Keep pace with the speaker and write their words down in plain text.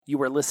You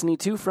were listening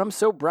to From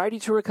Sobriety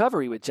to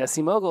Recovery with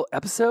Jesse Mogul,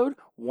 episode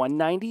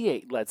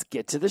 198. Let's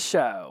get to the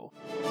show.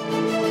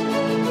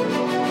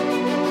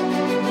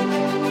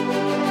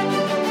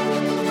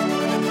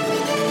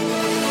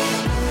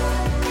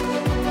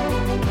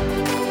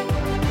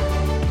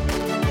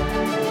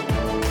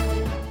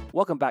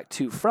 Welcome back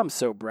to From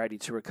Sobriety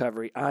to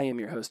Recovery. I am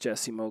your host,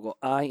 Jesse Mogul.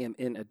 I am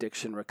in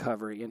addiction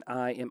recovery, and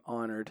I am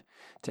honored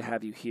to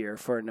have you here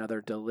for another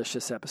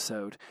delicious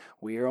episode.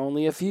 We are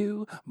only a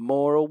few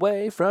more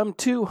away from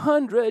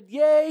 200.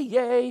 Yay,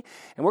 yay.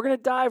 And we're going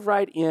to dive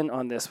right in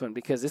on this one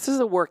because this is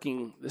a work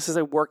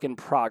in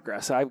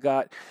progress. I've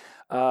got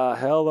a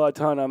hell of a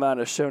ton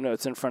amount of show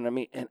notes in front of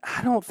me, and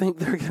I don't think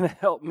they're going to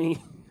help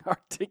me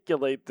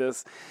articulate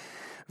this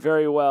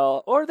very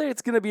well, or that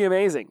it's going to be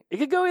amazing. It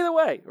could go either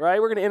way,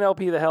 right? We're going to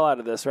NLP the hell out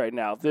of this right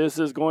now. This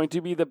is going to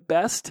be the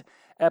best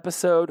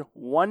episode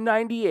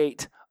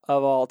 198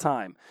 of all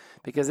time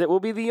because it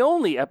will be the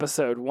only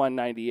episode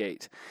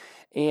 198.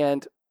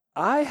 And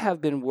I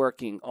have been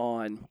working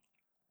on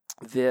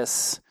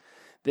this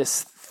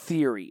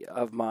theory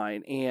of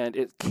mine, and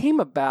it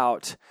came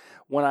about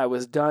when I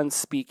was done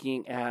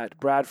speaking at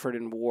Bradford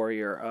and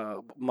Warrior a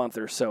month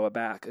or so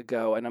back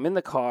ago, and I'm in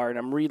the car and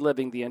I'm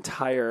reliving the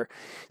entire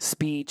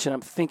speech, and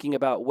I'm thinking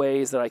about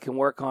ways that I can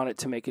work on it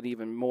to make it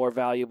even more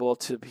valuable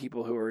to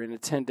people who are in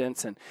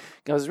attendance, and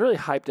I was really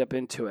hyped up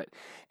into it.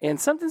 And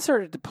something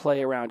started to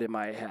play around in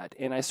my head,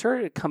 and I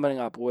started coming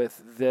up with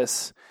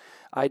this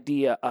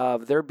idea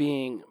of there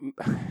being,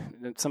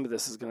 some of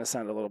this is going to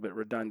sound a little bit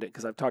redundant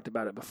because I've talked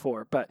about it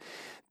before, but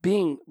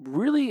being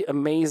really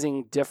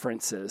amazing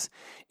differences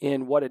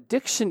in what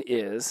addiction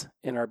is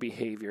in our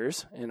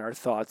behaviors, in our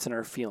thoughts, and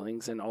our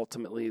feelings, and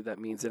ultimately that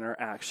means in our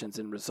actions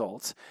and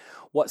results,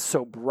 what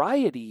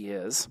sobriety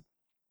is,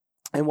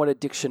 and what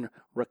addiction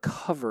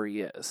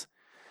recovery is.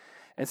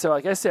 And so,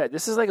 like I said,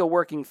 this is like a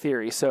working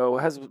theory. So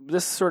as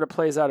this sort of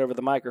plays out over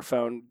the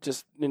microphone,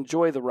 just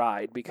enjoy the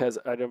ride because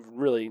I have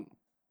really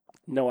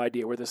no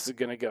idea where this is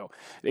going to go,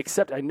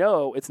 except I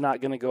know it's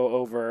not going to go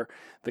over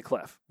the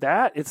cliff.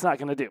 That it's not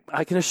going to do.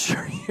 I can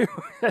assure you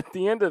at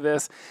the end of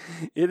this,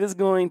 it is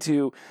going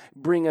to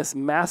bring us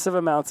massive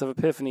amounts of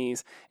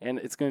epiphanies, and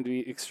it's going to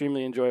be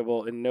extremely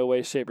enjoyable in no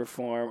way, shape, or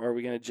form. Are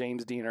we going to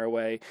James Dean our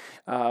way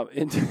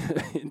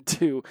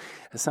into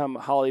some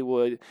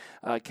Hollywood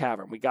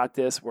cavern? We got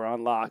this. We're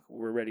on lock.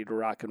 We're ready to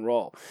rock and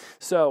roll.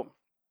 So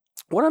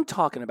what I'm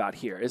talking about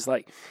here is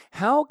like,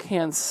 how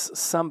can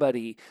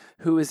somebody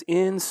who is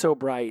in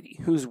sobriety,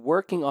 who's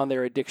working on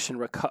their addiction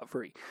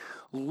recovery,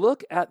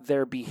 look at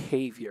their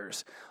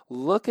behaviors,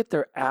 look at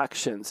their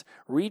actions,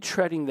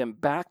 retreading them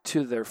back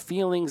to their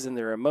feelings and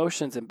their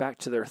emotions and back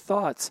to their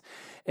thoughts,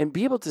 and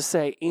be able to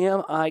say,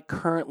 am I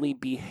currently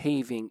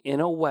behaving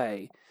in a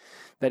way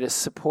that is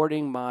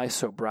supporting my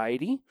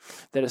sobriety,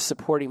 that is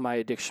supporting my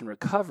addiction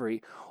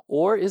recovery,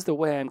 or is the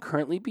way I'm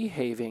currently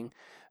behaving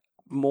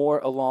more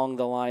along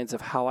the lines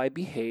of how I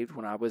behaved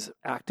when I was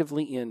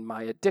actively in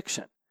my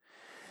addiction?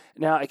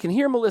 Now, I can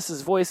hear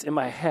Melissa's voice in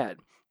my head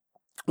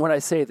when I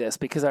say this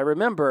because I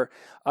remember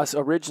us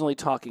originally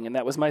talking, and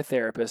that was my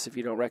therapist, if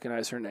you don't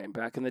recognize her name,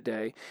 back in the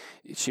day.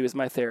 She was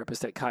my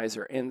therapist at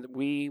Kaiser, and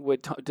we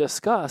would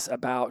discuss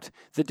about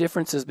the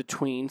differences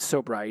between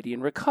sobriety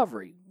and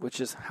recovery, which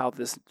is how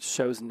this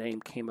show's name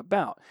came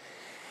about.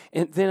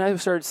 And then I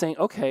started saying,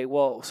 okay,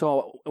 well,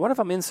 so what if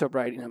I'm in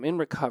sobriety and I'm in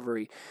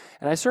recovery,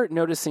 and I started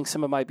noticing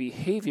some of my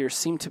behaviors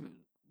seem to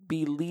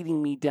be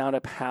leading me down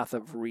a path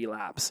of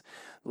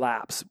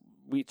lapse,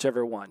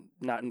 whichever one,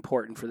 not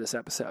important for this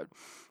episode.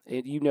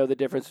 You know the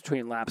difference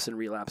between lapse and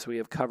relapse. We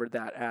have covered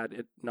that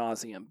ad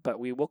nauseum, but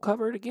we will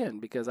cover it again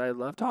because I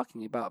love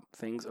talking about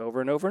things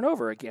over and over and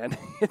over again.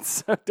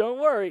 So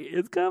don't worry,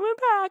 it's coming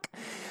back.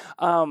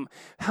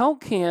 How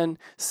can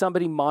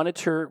somebody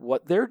monitor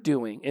what they're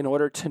doing in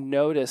order to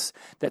notice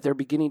that they're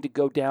beginning to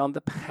go down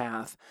the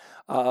path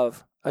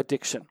of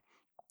addiction?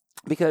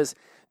 Because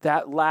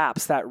that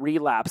lapse, that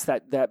relapse,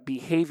 that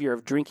behavior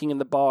of drinking in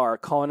the bar,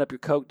 calling up your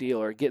Coke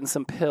dealer, getting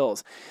some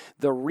pills,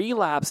 the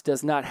relapse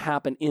does not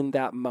happen in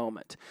that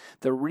moment.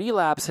 The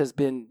relapse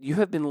you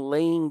have been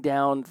laying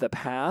down the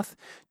path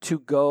to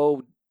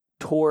go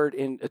toward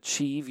and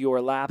achieve your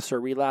lapse or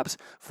relapse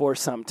for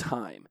some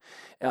time.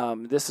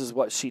 This is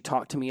what she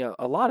talked to me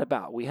a lot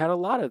about. We had a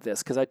lot of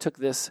this because I took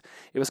this,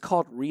 it was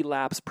called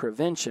Relapse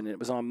Prevention. It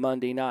was on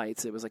Monday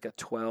nights. It was like a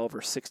 12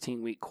 or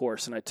 16 week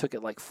course, and I took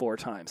it like 4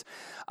 times.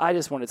 I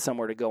just wanted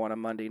somewhere to go on a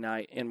Monday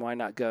night, and why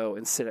not go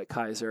and sit at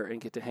Kaiser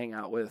and get to hang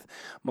out with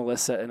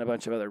Melissa and a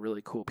bunch of other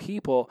really cool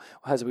people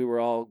as we were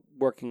all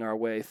working our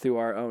way through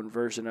our own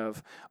version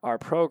of our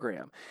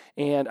program.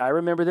 And I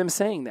remember them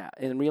saying that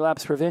in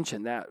Relapse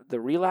Prevention, that the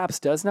relapse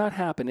does not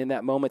happen in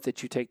that moment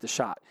that you take the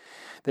shot,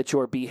 that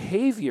your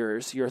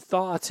behaviors, your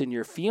thoughts and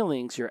your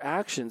feelings, your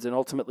actions, and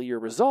ultimately your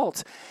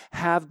results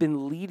have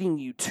been leading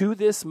you to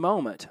this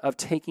moment of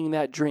taking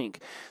that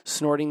drink,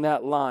 snorting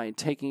that line,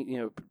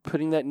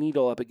 putting that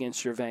needle up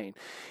against your vein.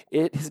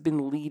 It has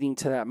been leading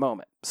to that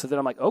moment. So then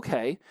I'm like,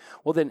 okay,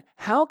 well then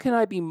how can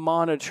I be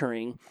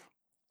monitoring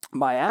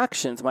my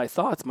actions, my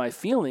thoughts, my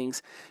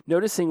feelings,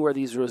 noticing where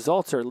these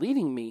results are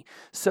leading me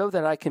so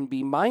that I can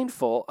be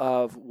mindful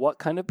of what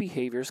kind of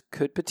behaviors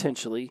could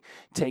potentially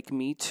take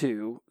me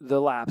to the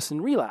lapse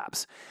and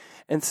relapse.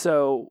 And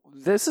so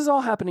this is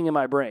all happening in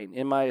my brain,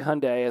 in my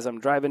Hyundai as I'm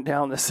driving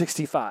down the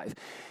 65.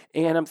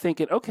 And I'm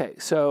thinking, okay,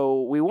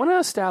 so we want to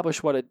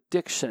establish what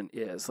addiction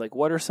is. Like,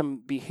 what are some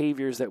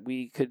behaviors that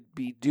we could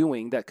be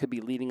doing that could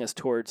be leading us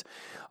towards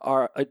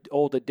our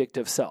old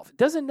addictive self? It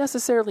doesn't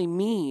necessarily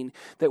mean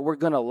that we're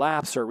going to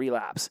lapse or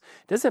relapse.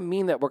 It doesn't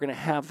mean that we're going to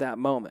have that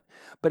moment.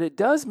 But it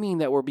does mean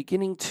that we're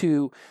beginning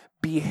to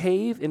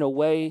behave in a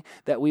way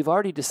that we've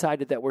already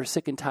decided that we're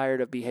sick and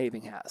tired of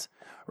behaving as,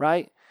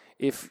 right?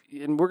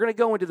 And we're going to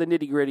go into the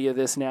nitty gritty of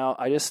this now.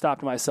 I just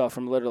stopped myself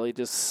from literally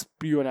just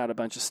spewing out a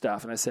bunch of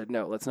stuff. And I said,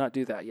 no, let's not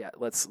do that yet.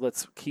 Let's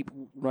keep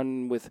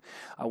running with,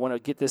 I want to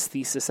get this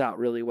thesis out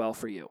really well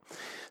for you.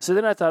 So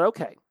then I thought,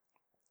 okay,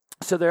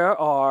 so there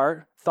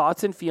are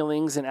thoughts and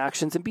feelings and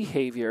actions and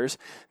behaviors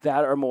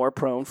that are more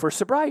prone for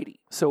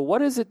sobriety. So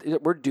what is it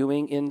that we're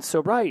doing in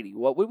sobriety?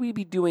 What would we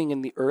be doing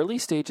in the early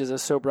stages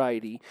of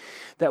sobriety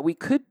that we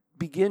could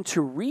begin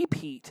to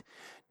repeat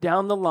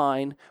down the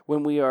line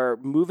when we are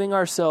moving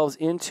ourselves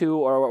into,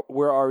 or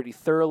we're already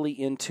thoroughly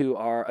into,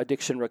 our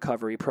addiction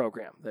recovery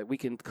program? That we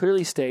can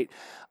clearly state,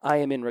 I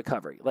am in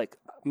recovery. Like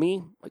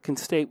me, I can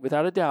state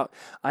without a doubt,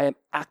 I am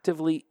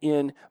actively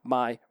in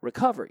my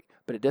recovery.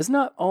 But it does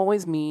not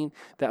always mean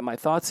that my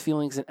thoughts,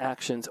 feelings, and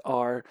actions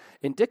are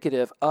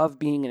indicative of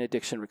being in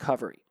addiction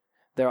recovery.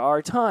 There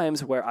are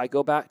times where I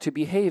go back to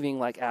behaving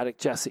like addict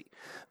Jesse.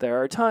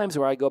 There are times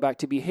where I go back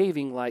to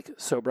behaving like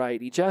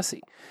sobriety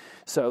Jesse.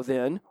 So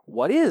then,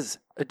 what is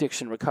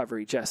addiction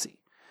recovery Jesse?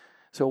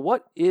 So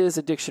what is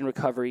addiction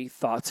recovery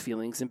thoughts,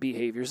 feelings, and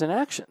behaviors and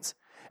actions?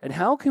 And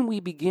how can we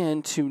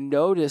begin to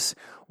notice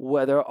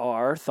whether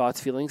our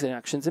thoughts, feelings, and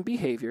actions and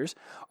behaviors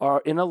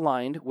are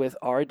aligned with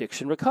our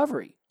addiction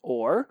recovery?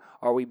 Or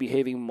are we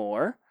behaving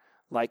more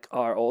like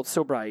our old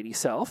sobriety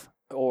self?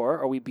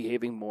 Or are we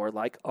behaving more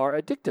like our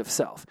addictive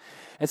self?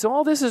 And so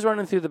all this is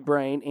running through the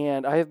brain,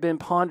 and I have been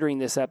pondering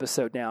this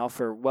episode now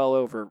for well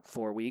over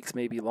 4 weeks,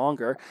 maybe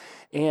longer,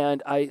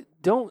 and I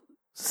don't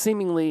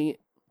seemingly,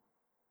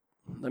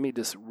 let me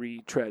just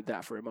retread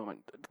that for a moment,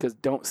 because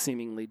don't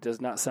seemingly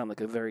does not sound like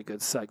a very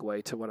good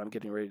segue to what I'm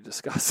getting ready to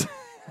discuss.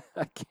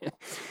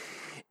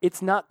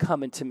 It's not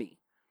coming to me.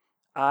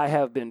 I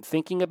have been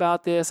thinking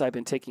about this. I've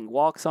been taking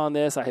walks on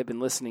this. I have been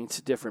listening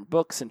to different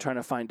books and trying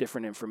to find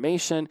different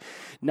information,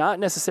 not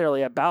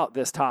necessarily about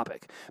this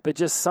topic, but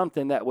just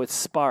something that would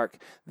spark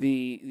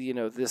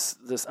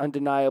this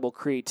undeniable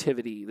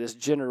creativity, this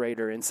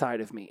generator inside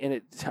of me. And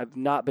have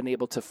not been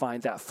able to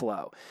find that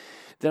flow.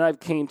 Then I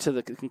came to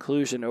the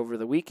conclusion over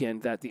the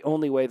weekend that the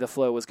only way the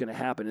flow was going to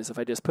happen is if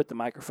I just put the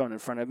microphone in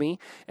front of me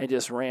and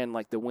just ran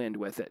like the wind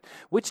with it,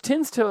 which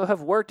tends to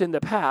have worked in the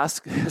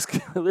past, as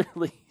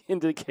clearly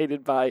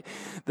indicated by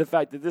the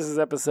fact that this is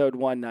episode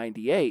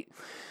 198.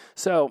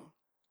 So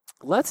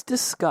let's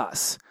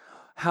discuss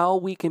how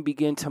we can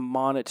begin to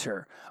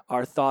monitor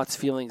our thoughts,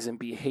 feelings, and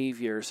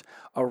behaviors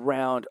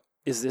around,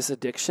 is this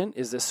addiction,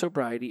 is this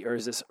sobriety, or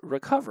is this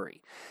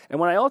recovery?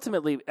 And when I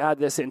ultimately add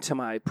this into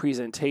my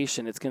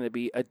presentation, it's going to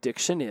be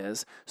addiction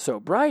is,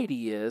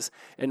 sobriety is,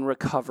 and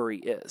recovery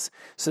is,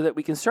 so that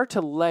we can start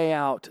to lay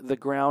out the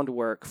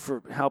groundwork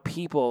for how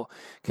people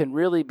can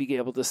really be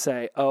able to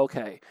say,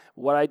 okay,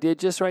 what I did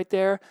just right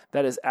there,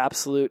 that is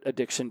absolute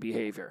addiction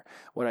behavior.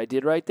 What I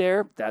did right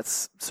there,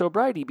 that's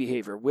sobriety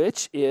behavior,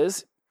 which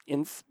is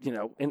in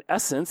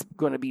essence,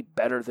 going to be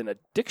better than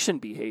addiction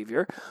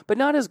behavior, but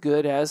not as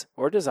good as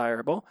or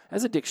desirable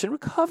as addiction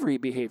recovery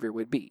behavior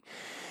would be.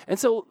 And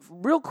so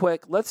real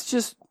quick, let's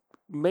just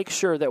make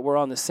sure that we're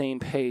on the same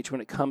page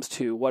when it comes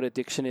to what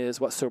addiction is,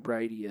 what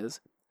sobriety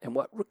is, and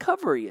what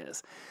recovery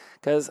is.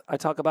 Because I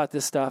talk about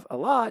this stuff a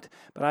lot,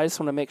 but I just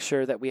want to make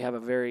sure that we have a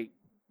very,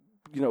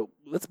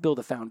 let's build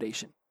a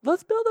foundation.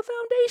 Let's build a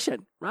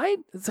foundation, right?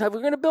 We're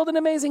going to build an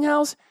amazing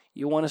house.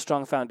 You want a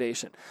strong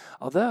foundation.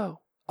 Although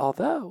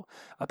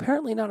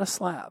apparently not a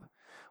slab.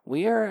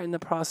 We are in the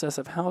process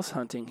of house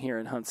hunting here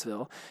in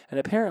Huntsville, and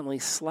apparently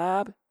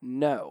slab,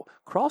 no.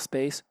 Crawl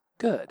space,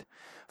 good.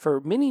 For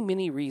many,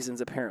 many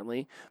reasons,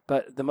 apparently,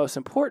 but the most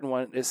important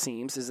one, it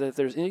seems, is that if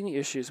there's any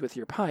issues with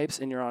your pipes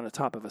and you're on the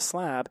top of a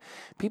slab,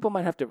 people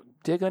might have to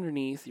dig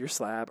underneath your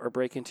slab or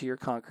break into your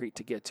concrete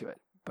to get to it.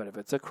 But if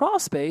it's a crawl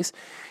space,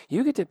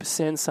 you get to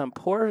send some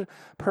poor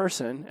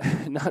person,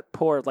 not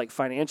poor like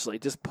financially,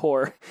 just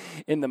poor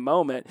in the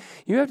moment.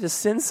 You have to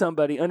send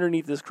somebody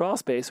underneath this crawl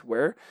space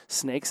where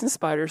snakes and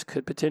spiders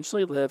could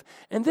potentially live,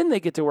 and then they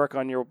get to work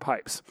on your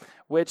pipes,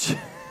 which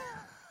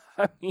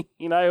I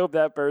hope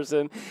that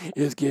person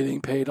is getting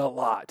paid a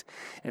lot.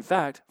 In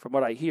fact, from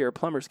what I hear,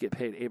 plumbers get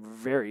paid a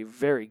very,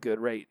 very good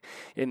rate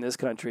in this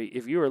country.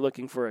 If you are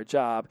looking for a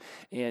job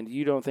and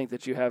you don't think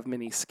that you have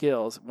many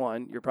skills,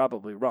 one, you're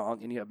probably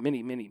wrong, and you have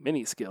many, many,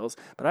 many skills.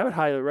 But I would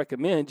highly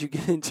recommend you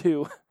get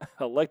into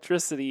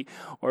electricity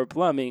or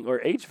plumbing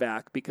or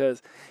HVAC,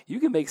 because you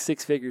can make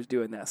six figures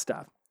doing that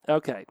stuff.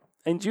 Okay.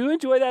 And did you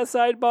enjoy that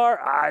sidebar?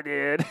 I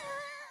did.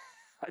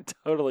 I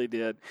totally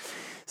did.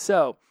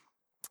 So,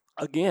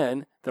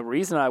 again, the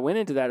reason I went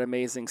into that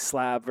amazing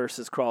slab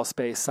versus crawl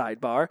space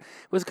sidebar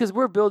was because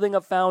we're building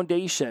a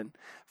foundation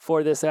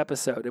for this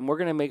episode, and we're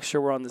going to make sure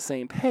we're on the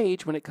same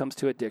page when it comes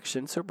to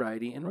addiction,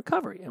 sobriety, and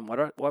recovery, and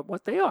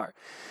what they are.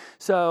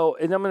 So,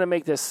 and I'm going to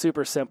make this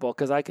super simple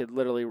because I could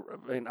literally,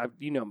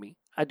 you know me,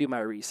 I do my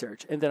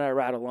research, and then I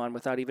rattle on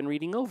without even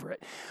reading over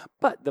it.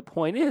 But the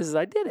point is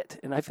I did it,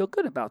 and I feel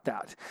good about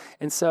that.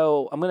 And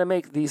so I'm going to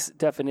make these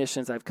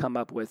definitions I've come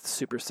up with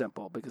super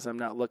simple because I'm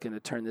not looking to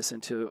turn this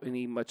into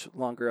any much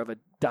longer of a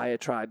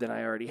diatribe than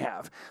I already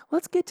have.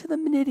 Let's get to the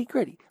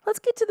nitty-gritty. Let's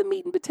get to the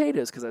meat and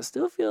potatoes because I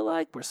still feel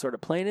like we're sort of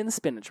playing in the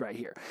spinach right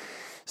here.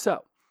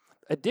 So,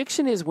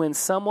 addiction is when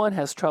someone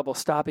has trouble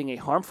stopping a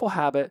harmful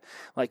habit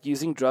like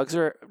using drugs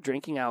or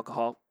drinking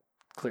alcohol,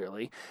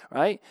 clearly,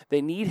 right?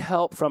 They need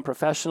help from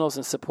professionals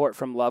and support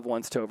from loved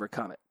ones to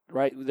overcome it,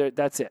 right?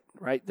 That's it,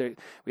 right?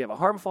 We have a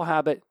harmful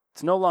habit.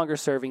 It's no longer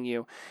serving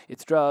you.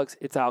 It's drugs.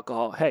 It's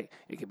alcohol. Hey,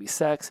 it could be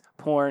sex,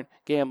 porn,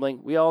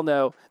 gambling. We all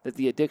know that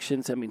the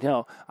addictions,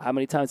 hell, how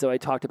many times have I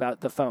talked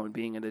about the phone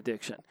being an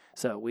addiction?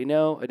 So we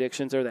know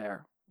addictions are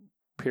there,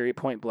 period,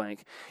 point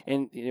blank.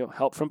 And,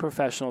 help from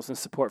professionals and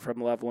support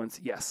from loved ones,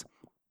 yes.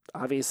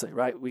 Obviously,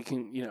 right? We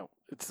can,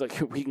 it's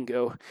like we can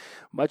go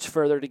much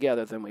further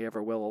together than we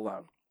ever will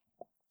alone.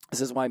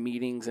 This is why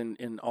meetings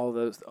and all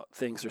those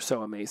things are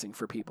so amazing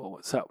for people.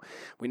 So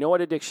we know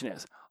what addiction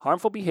is.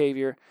 Harmful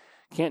behavior,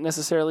 can't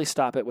necessarily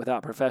stop it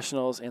without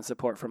professionals and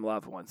support from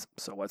loved ones.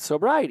 So what's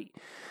sobriety?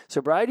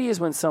 Sobriety is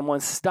when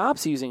someone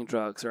stops using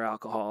drugs or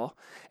alcohol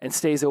and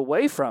stays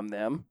away from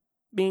them.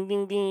 Ding,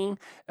 ding, ding.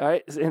 All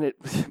right. And it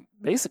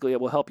basically, it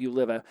will help you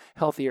live a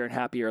healthier and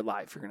happier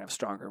life. You're going to have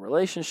stronger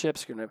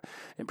relationships. You're going to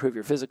improve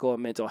your physical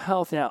and mental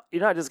health. Now,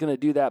 you're not just going to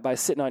do that by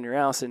sitting on your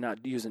ass and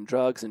not using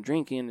drugs and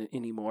drinking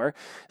anymore.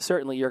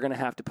 Certainly, you're going to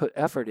have to put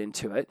effort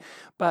into it.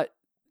 But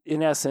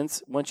in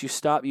essence, once you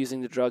stop using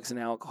the drugs and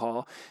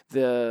alcohol,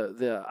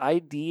 the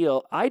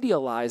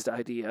idealized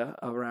idea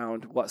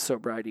around what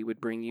sobriety would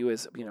bring you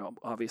is,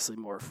 obviously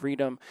more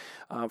freedom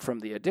from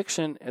the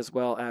addiction, as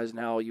well as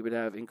now you would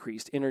have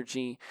increased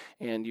energy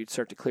and you'd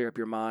start to clear up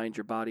your mind,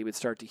 your body would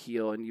start to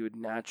heal, and you would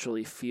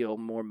naturally feel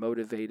more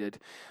motivated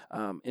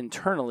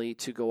internally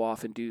to go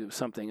off and do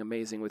something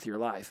amazing with your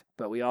life.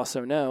 But we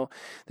also know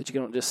that you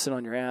don't just sit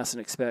on your ass and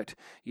expect,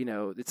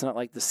 it's not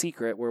like The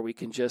Secret where we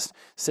can just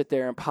sit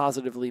there and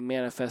positively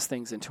manifest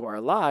things into our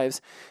lives.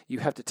 You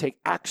have to take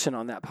action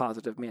on that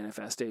positive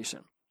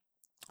manifestation.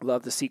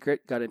 Love The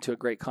Secret. Got into a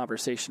great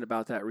conversation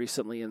about that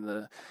recently in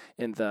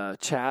the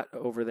chat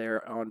over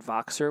there on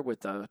Voxer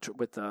with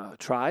the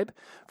tribe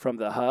from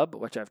the hub,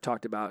 which I've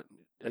talked about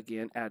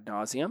again ad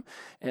nauseum.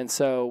 And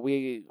so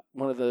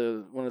one of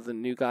the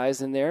new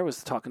guys in there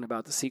was talking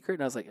about The Secret,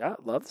 and I was like, I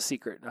love The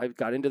Secret. I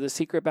got into The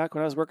Secret back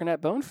when I was working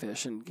at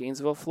Bonefish in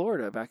Gainesville,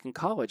 Florida, back in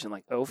college in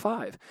like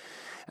 2005.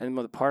 And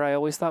the part I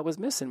always thought was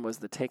missing was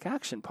the take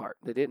action part.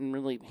 They didn't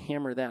really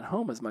hammer that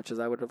home as much as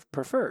I would have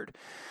preferred.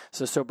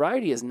 So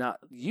sobriety is not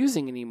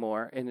using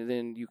anymore, and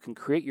then you can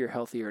create your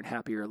healthier and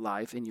happier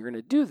life, and you're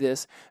going to do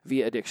this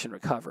via addiction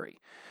recovery.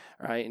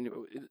 Right? And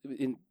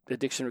in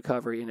addiction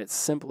recovery in its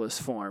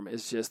simplest form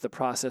is just the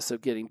process of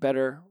getting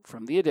better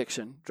from the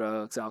addiction,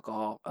 drugs,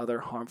 alcohol, other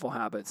harmful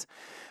habits,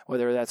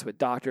 whether that's with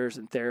doctors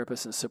and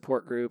therapists and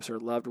support groups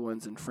or loved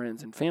ones and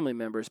friends and family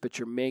members, but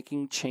you're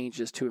making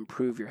changes to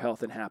improve your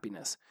health and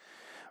happiness.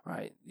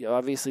 Right?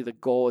 Obviously the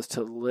goal is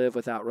to live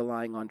without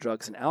relying on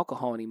drugs and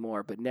alcohol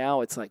anymore, but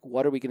now it's like,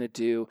 what are we going to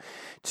do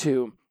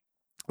to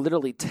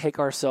literally take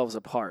ourselves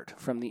apart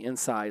from the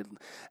inside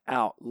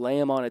out, lay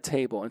them on a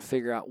table and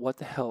figure out what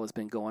the hell has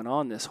been going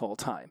on this whole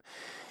time.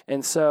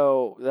 And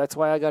so that's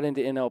why I got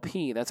into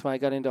NLP. That's why I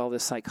got into all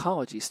this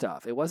psychology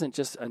stuff. It wasn't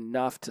just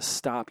enough to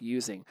stop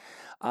using.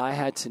 I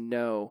had to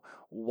know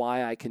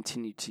why I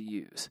continued to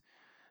use.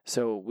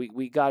 So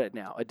we got it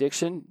now.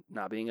 Addiction,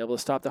 not being able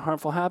to stop the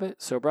harmful habit.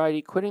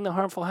 Sobriety, quitting the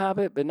harmful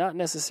habit, but not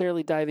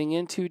necessarily diving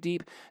in too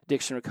deep.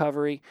 Addiction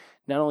recovery,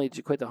 not only did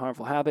you quit the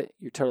harmful habit,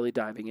 you're totally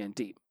diving in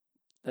deep.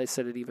 I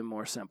said it even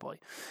more simply.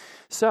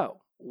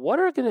 So what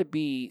are going to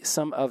be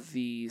some of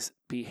these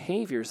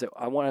behaviors that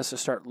I want us to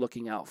start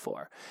looking out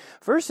for?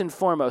 First and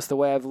foremost, the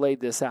way I've laid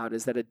this out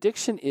is that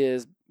addiction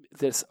is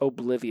this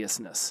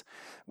obliviousness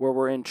where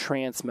we're in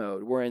trance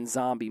mode, we're in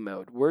zombie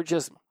mode. We're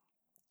just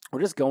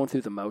going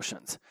through the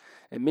motions.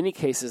 In many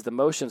cases, the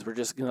motions were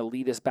just going to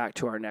lead us back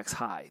to our next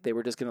high. They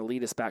were just going to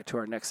lead us back to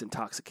our next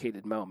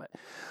intoxicated moment.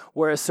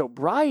 Whereas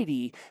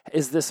sobriety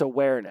is this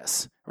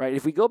awareness, right?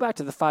 If we go back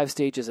to the 5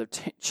 stages of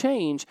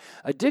change,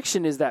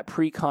 addiction is that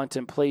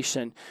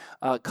pre-contemplation,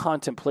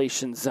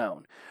 contemplation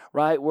zone,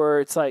 right? Where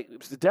it's like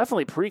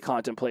definitely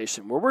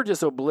pre-contemplation, where we're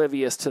just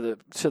oblivious to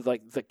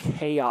the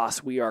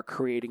chaos we are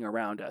creating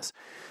around us.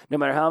 No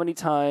matter how many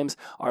times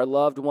our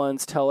loved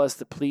ones tell us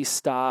to please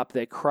stop,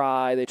 they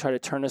cry, they try to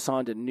turn us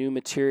on to new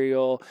material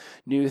material,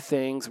 new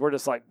things. We're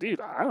just like,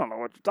 dude, I don't know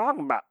what you're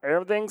talking about.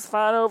 Everything's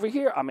fine over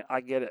here. I mean,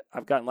 I get it.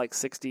 I've gotten like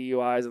 60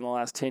 UIs in the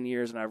last 10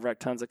 years, and I've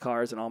wrecked tons of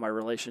cars, and all my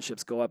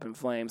relationships go up in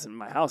flames, and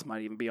my house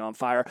might even be on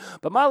fire.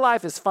 But my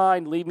life is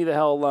fine. Leave me the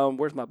hell alone.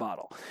 Where's my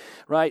bottle?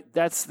 Right?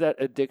 That's that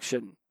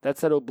addiction.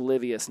 That's that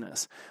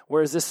obliviousness.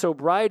 Whereas this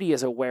sobriety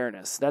is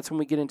awareness. That's when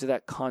we get into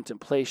that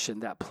contemplation,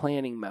 that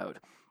planning mode.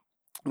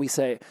 We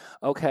say,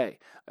 okay,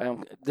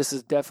 this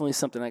is definitely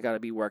something I got to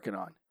be working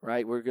on,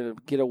 right? We're going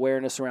to get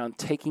awareness around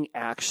taking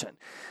action.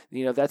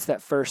 That's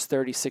that first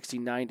 30, 60,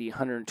 90,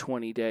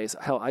 120 days.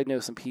 Hell, I know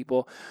some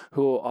people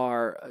who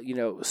are,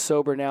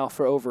 sober now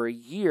for over a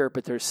year,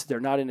 but they're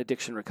not in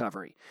addiction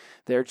recovery.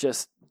 They're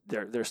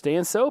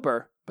staying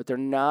sober, but they're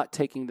not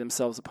taking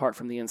themselves apart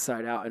from the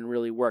inside out and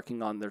really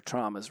working on their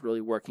traumas, really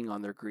working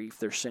on their grief,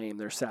 their shame,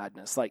 their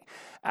sadness, like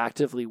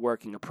actively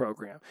working a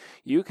program.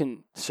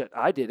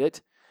 I did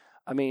it.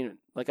 I mean,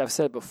 like I've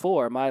said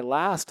before, my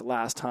last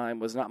time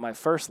was not my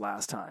first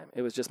last time.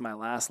 It was just my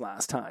last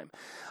time.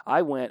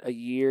 I went a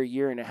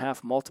year and a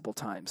half, multiple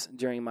times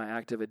during my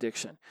active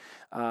addiction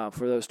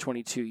for those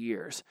 22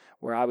 years,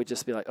 where I would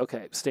just be like,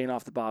 okay, staying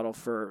off the bottle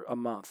for a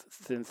month,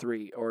 then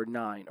 3 or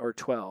 9 or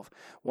 12.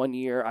 1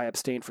 year, I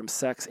abstained from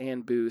sex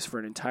and booze for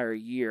an entire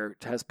year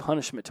as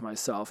punishment to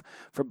myself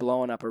for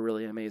blowing up a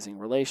really amazing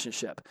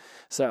relationship.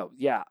 So,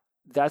 yeah.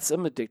 That's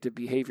some addictive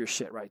behavior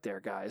shit right there,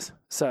 guys.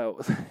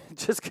 So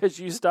just because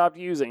you stopped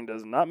using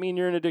does not mean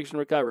you're in addiction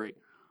recovery.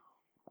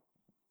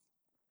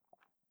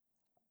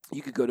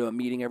 You could go to a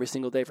meeting every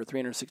single day for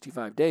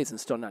 365 days and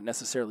still not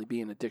necessarily be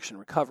in addiction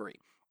recovery.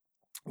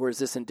 Whereas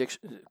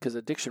because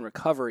addiction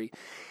recovery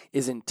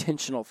is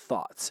intentional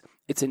thoughts.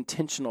 It's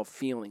intentional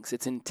feelings.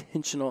 It's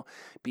intentional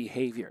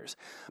behaviors.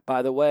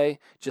 By the way,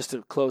 just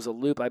to close a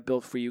loop I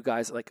built for you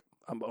guys like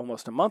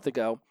almost a month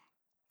ago,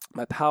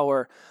 my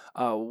power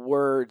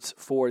words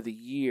for the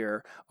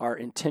year are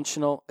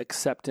intentional,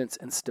 acceptance,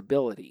 and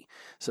stability.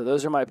 So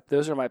those are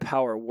my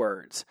power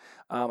words.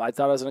 I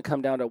thought I was going to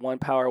come down to one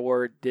power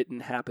word. Didn't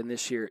happen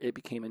this year. It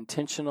became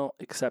intentional,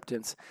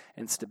 acceptance,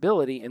 and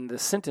stability. And the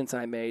sentence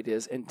I made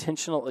is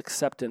intentional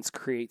acceptance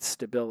creates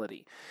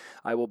stability.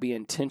 I will be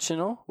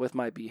intentional with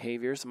my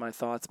behaviors, my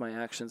thoughts, my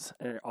actions,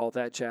 and all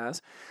that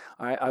jazz.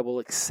 I will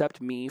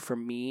accept me for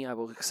me. I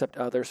will accept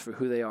others for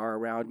who they are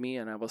around me,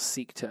 and I will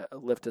seek to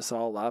lift us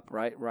all up,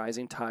 right?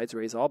 Rising tides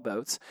raise all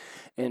boats.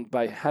 And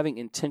by having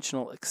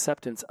intentional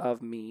acceptance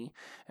of me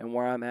and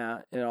where I'm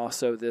at, and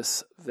also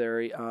this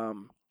very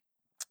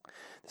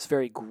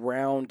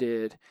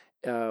grounded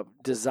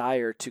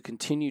desire to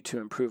continue to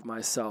improve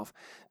myself,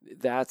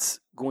 that's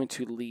going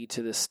to lead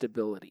to this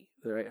stability.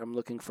 Right? I'm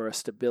looking for a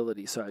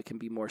stability so I can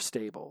be more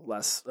stable,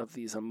 less of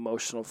these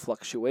emotional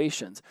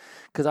fluctuations,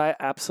 because I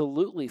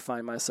absolutely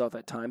find myself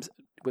at times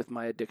with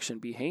my addiction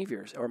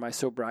behaviors or my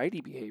sobriety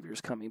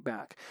behaviors coming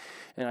back,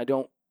 and I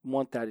don't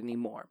want that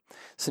anymore.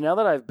 So now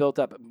that I've built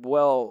up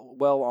well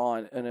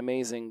on an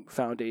amazing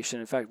foundation,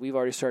 in fact, we've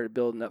already started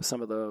building up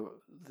some of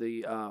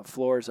the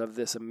floors of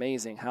this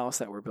amazing house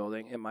that we're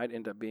building. It might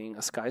end up being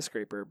a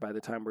skyscraper by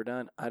the time we're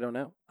done. I don't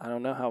know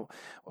how.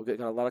 We've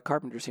got a lot of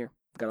carpenters here.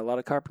 We've got a lot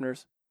of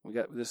carpenters.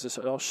 This is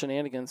all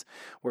shenanigans.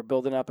 We're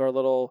building up our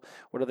little,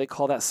 what do they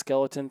call that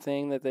skeleton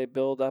thing that they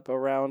build up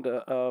around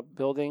a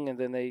building and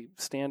then they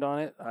stand on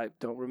it? I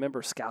don't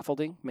remember.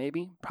 Scaffolding,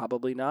 maybe?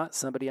 Probably not.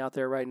 Somebody out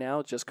there right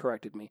now just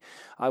corrected me.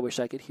 I wish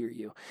I could hear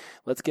you.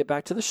 Let's get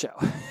back to the show.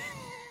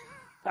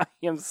 I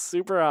am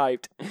super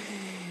hyped.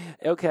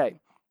 Okay.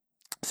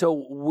 So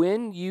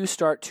when you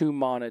start to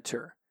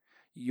monitor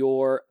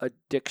your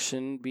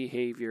addiction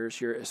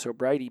behaviors, your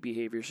sobriety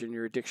behaviors, and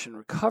your addiction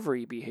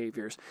recovery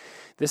behaviors,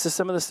 this is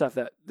some of the stuff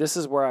this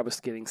is where I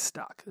was getting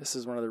stuck. This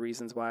is one of the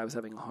reasons why I was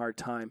having a hard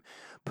time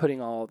putting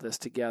all of this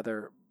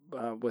together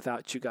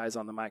without you guys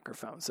on the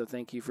microphone. So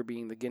thank you for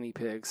being the guinea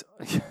pigs,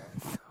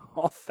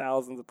 all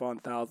thousands upon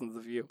thousands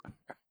of you.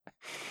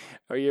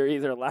 Or you're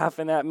either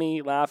laughing at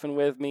me, laughing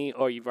with me,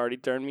 or you've already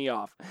turned me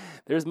off.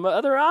 There's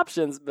other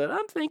options, but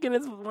I'm thinking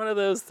it's one of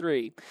those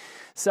three.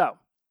 So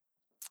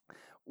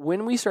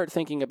when we start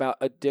thinking about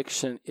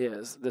addiction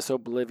is this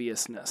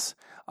obliviousness,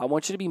 I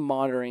want you to be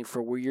monitoring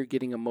for where you're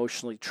getting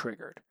emotionally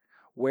triggered.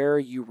 Where are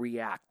you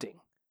reacting,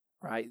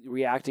 right?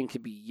 Reacting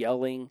could be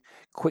yelling,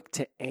 quick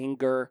to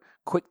anger,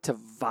 quick to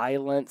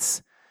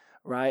violence,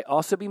 right?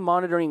 Also be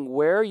monitoring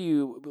where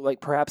you,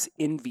 like perhaps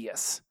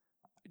envious,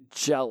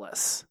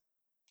 jealous.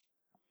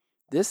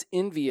 This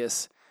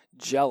envious,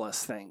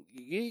 jealous thing,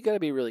 you got to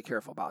be really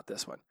careful about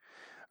this one.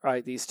 All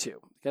right, these two.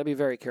 You got to be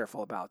very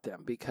careful about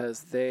them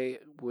because they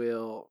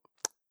will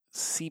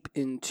seep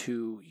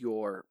into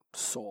your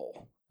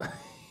soul.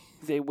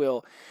 They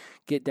will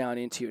get down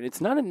into you. And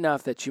it's not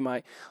enough that you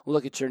might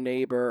look at your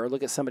neighbor or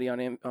look at somebody on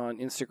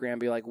Instagram and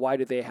be like, why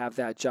do they have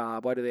that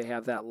job? Why do they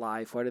have that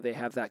life? Why do they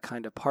have that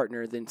kind of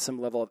partner? Then some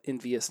level of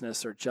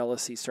enviousness or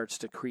jealousy starts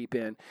to creep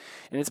in.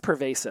 And it's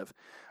pervasive.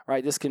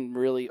 Right, this can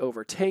really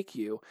overtake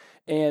you,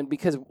 and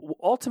because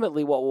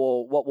ultimately what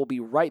will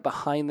be right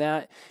behind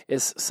that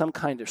is some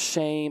kind of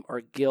shame or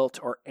guilt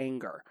or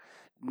anger.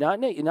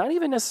 not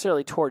even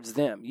necessarily towards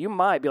them. You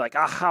might be like,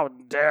 how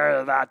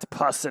dare that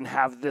person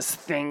have this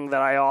thing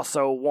that I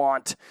also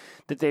want,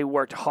 that they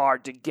worked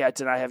hard to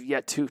get and I have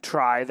yet to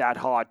try that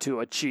hard to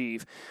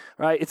achieve,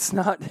 right? It's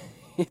not,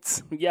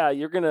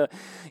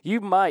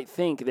 you might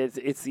think that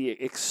it's the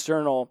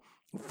external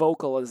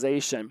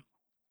vocalization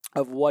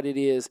of what it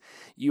is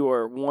you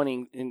are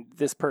wanting and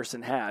this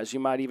person has. You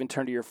might even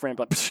turn to your friend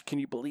like, can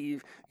you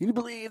believe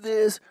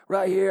this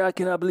right here? I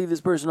cannot believe this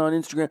person on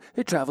Instagram.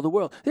 They travel the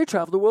world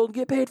and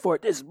get paid for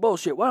it. This is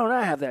bullshit. Why don't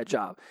I have that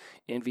job?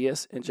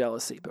 Envious and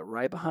jealousy, but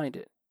right behind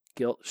it,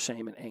 guilt,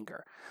 shame, and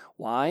anger.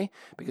 Why?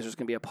 Because there's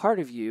going to be a part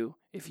of you,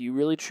 if you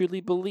really truly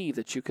believe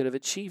that you could have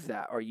achieved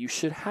that or you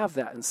should have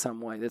that in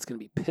some way, that's going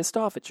to be pissed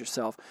off at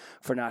yourself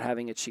for not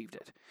having achieved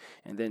it.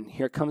 And then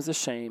here comes the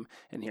shame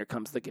and here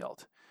comes the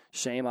guilt.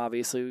 Shame,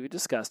 obviously, we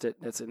discussed it.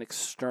 That's an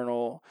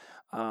external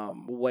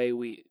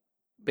way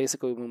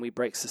basically, when we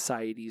break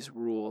society's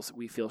rules,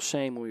 we feel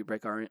shame. When we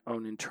break our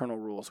own internal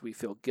rules, we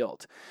feel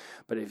guilt.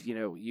 But if,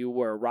 you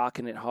were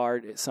rocking it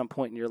hard at some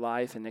point in your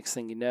life, and next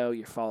thing you know,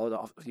 you fell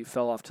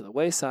off to the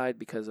wayside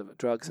because of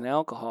drugs and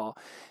alcohol,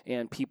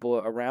 and people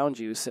around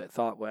you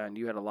thought, well,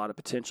 you had a lot of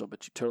potential,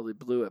 but you totally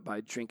blew it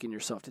by drinking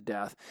yourself to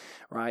death,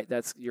 right?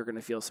 You're going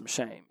to feel some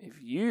shame.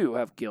 If you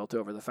have guilt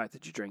over the fact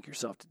that you drank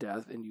yourself to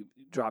death and you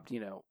dropped,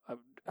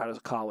 out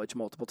of college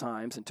multiple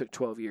times and took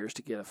 12 years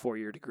to get a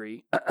 4-year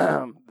degree,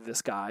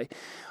 this guy,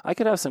 I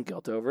could have some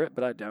guilt over it,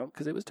 but I don't,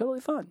 because it was totally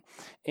fun.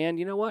 And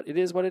you know what? It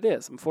is what it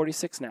is. I'm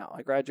 46 now.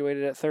 I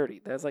graduated at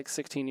 30. That's like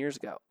 16 years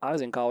ago. I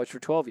was in college for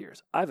 12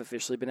 years. I've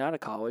officially been out of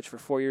college for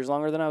 4 years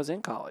longer than I was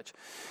in college.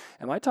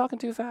 Am I talking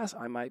too fast?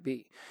 I might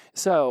be.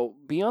 So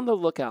be on the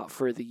lookout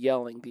for the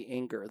yelling, the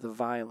anger, the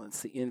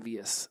violence, the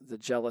envious, the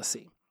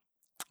jealousy.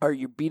 Are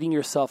you beating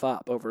yourself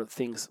up over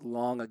things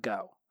long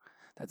ago?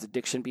 That's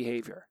addiction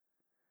behavior.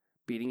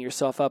 Beating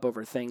yourself up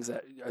over things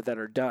that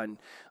are done.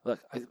 Look,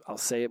 I'll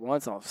say it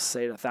once, I'll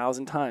say it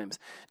 1,000 times.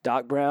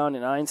 Doc Brown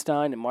and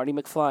Einstein and Marty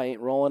McFly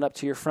ain't rolling up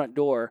to your front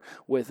door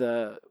with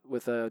a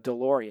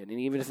DeLorean. And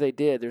even if they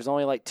did, there's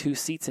only like 2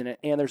 seats in it,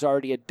 and there's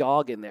already a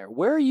dog in there.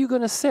 Where are you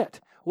going to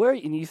sit?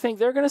 And you think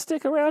they're going to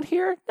stick around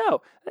here?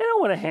 No, they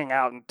don't want to hang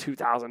out in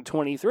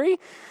 2023.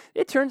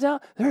 It turns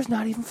out there's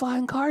not even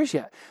flying cars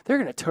yet. They're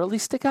going to totally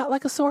stick out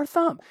like a sore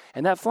thumb.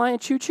 And that flying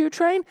choo-choo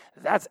train,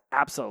 that's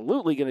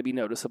absolutely going to be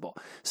noticeable.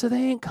 So they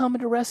ain't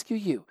coming to rescue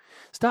you.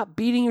 Stop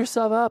beating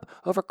yourself up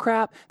over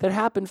crap that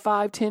happened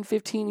 5, 10,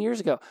 15 years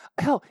ago.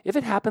 Hell, if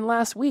it happened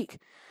last week,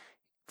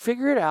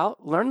 figure it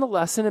out, learn the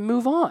lesson, and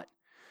move on.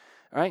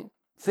 All right?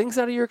 Things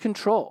out of your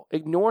control,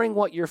 ignoring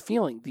what you're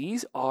feeling.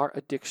 These are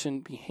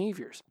addiction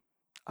behaviors.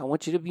 I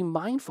want you to be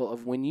mindful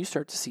of when you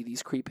start to see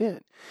these creep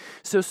in.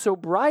 So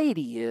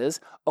sobriety is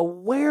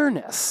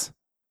awareness,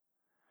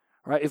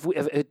 right? If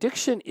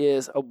addiction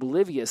is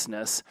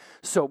obliviousness,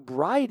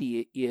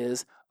 sobriety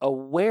is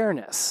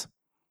awareness.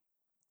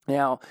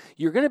 Now,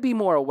 you're going to be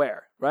more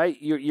aware, right?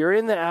 You're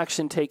in the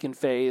action-taken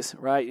phase,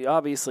 right?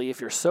 Obviously,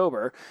 if you're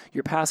sober,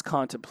 you're past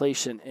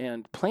contemplation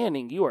and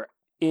planning. You are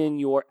in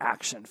your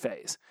action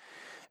phase.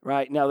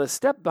 Right now, the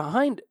step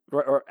behind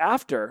or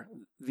after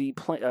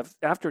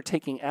after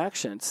taking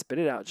action, spit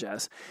it out,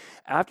 Jess.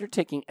 After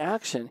taking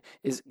action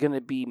is going to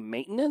be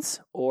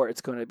maintenance or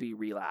it's going to be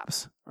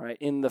relapse. Right,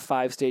 in the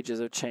 5 stages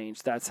of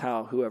change. That's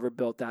how whoever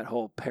built that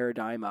whole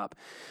paradigm up.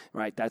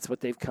 Right, that's what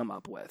they've come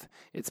up with.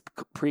 It's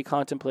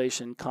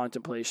pre-contemplation,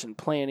 contemplation,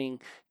 planning,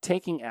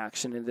 taking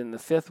action, and then the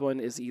 5th one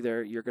is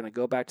either you're going to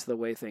go back to the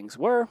way things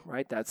were.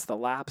 Right, that's the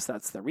lapse,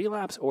 that's the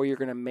relapse, or you're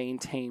going to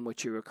maintain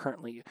what you are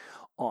currently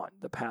on,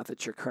 the path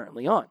that you're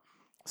currently on.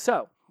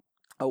 So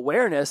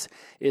awareness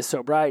is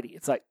sobriety.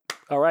 It's like,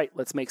 all right,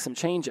 let's make some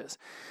changes.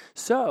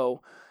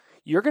 So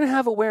you're going to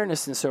have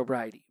awareness in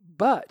sobriety,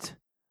 but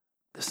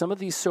some of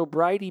these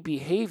sobriety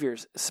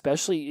behaviors,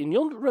 especially, and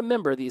you'll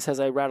remember these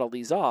as I rattle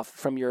these off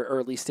from your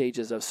early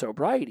stages of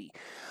sobriety,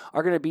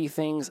 are going to be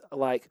things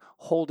like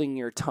holding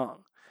your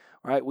tongue.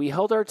 Right? We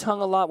held our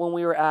tongue a lot when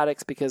we were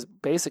addicts because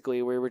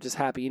basically we were just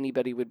happy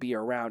anybody would be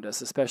around us,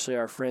 especially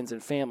our friends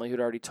and family who'd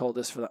already told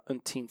us for the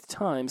umpteenth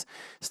times,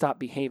 stop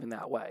behaving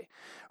that way.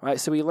 Right?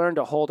 So we learned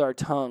to hold our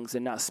tongues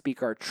and not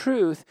speak our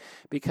truth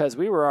because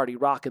we were already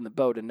rocking the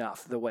boat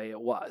enough the way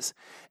it was.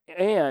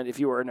 And if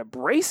you were an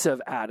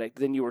abrasive addict,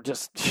 then you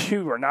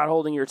were not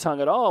holding your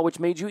tongue at all, which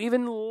made you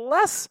even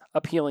less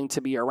appealing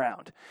to be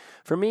around.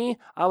 For me,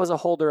 I was a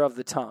holder of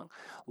the tongue.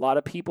 A lot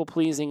of people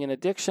pleasing and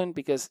addiction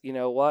because you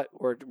know what,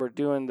 we're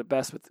doing the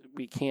best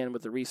we can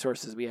with the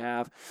resources we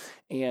have,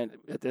 and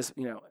at this,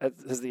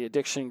 as the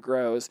addiction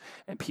grows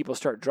and people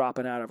start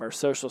dropping out of our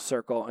social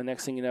circle, and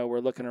next thing you know,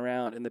 we're looking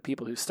around and the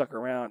people who stuck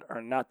around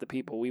are not the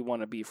people we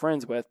want to be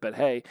friends with. But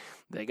hey,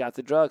 they got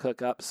the drug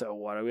hookup, so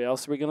what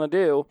else are we gonna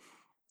do?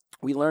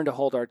 We learn to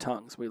hold our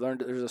tongues. We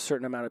learned that there's a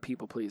certain amount of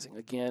people pleasing.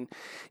 Again,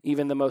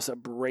 even the most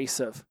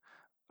abrasive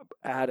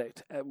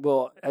addict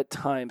will at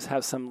times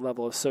have some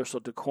level of social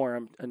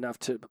decorum enough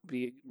to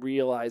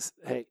realize,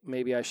 hey,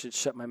 maybe I should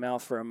shut my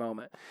mouth for a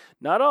moment.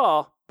 Not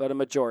all, but a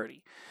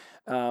majority.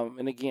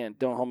 And again,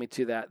 don't hold me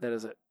to that. That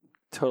is a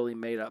totally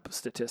made up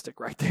statistic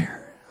right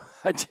there.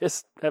 I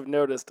just have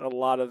noticed a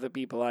lot of the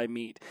people I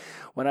meet,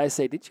 when I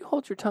say, did you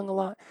hold your tongue a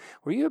lot?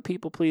 Were you a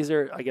people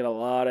pleaser? I get a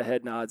lot of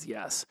head nods,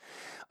 yes.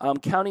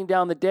 Counting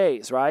down the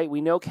days, right?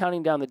 We know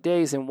counting down the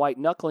days and white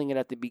knuckling it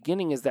at the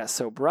beginning is that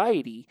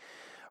sobriety,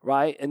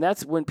 right? And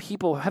that's when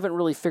people haven't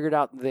really figured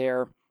out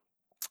their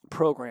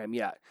program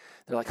yet.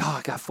 They're like, oh,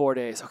 I got 4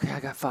 days. Okay, I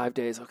got 5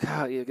 days.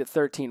 Okay, you get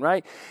 13,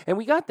 right? And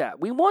we got that.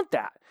 We want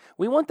that.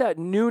 We want that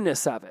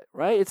newness of it,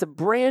 right? It's a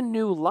brand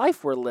new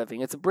life we're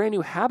living. It's a brand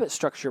new habit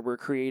structure we're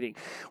creating.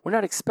 We're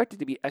not expected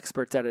to be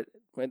experts at it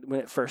when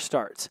it first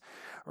starts,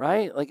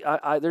 right? Like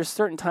there's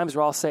certain times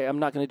where I'll say, I'm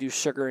not going to do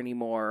sugar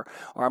anymore,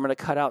 or I'm going to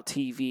cut out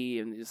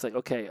TV. And it's like,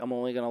 okay, I'm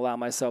only going to allow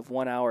myself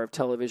 1 hour of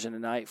television a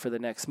night for the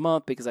next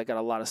month because I got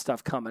a lot of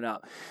stuff coming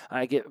up.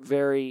 I get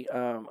very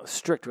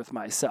strict with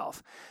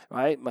myself,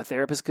 right? My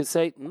therapist could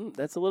say,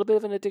 that's a little bit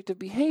of an addictive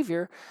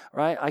behavior,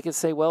 right? I could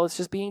say, well, it's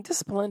just being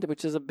disciplined,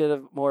 which is a bit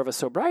of more of a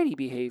sobriety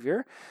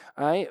behavior,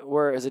 right?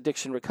 Whereas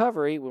addiction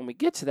recovery, when we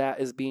get to that,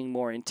 is being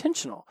more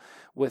intentional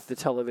with the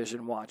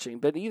television watching.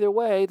 But either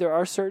way, there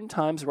are certain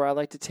times where I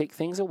like to take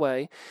things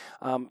away,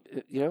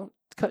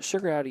 cut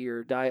sugar out of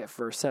your diet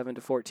for 7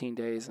 to 14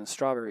 days, and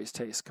strawberries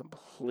taste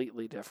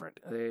completely different.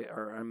 They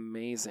are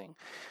amazing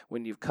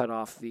when you've cut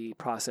off the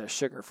processed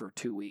sugar for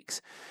 2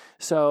 weeks.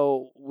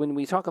 So when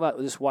we talk about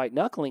this white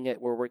knuckling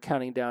it, where we're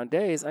counting down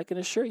days, I can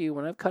assure you,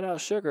 when I've cut out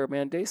sugar,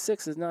 man, day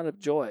 6 is not a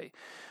joy,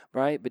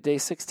 right? But day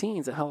 16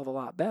 is a hell of a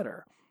lot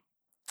better.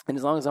 And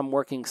as long as I'm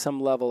working some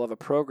level of a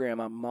program,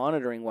 I'm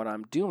monitoring what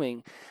I'm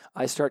doing,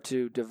 I start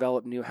to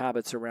develop new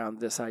habits around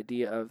this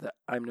idea of that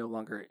I'm no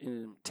longer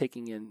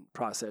taking in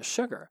processed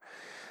sugar.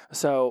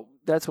 So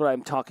that's what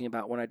I'm talking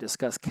about when I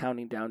discuss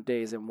counting down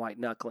days and white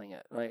knuckling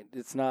it, right?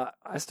 It's not,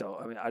 I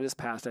just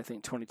passed, I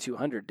think,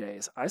 2,200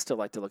 days. I still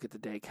like to look at the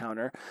day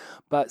counter,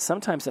 but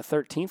sometimes the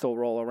 13th will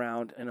roll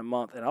around in a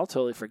month and I'll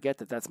totally forget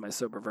that that's my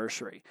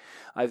soberversary.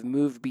 I've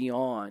moved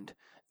beyond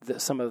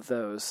some of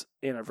those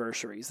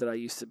anniversaries that I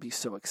used to be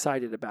so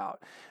excited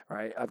about,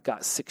 right? I've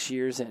got 6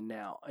 years in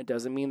now. It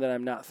doesn't mean that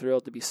I'm not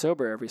thrilled to be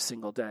sober every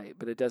single day,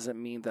 but it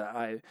doesn't mean that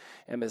I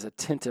am as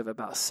attentive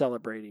about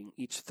celebrating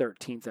each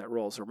 13th that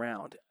rolls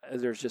around.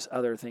 There's just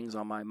other things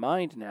on my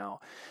mind now.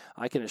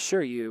 I can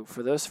assure you,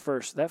 for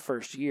that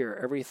first year,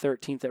 every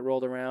 13th that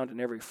rolled around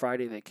and every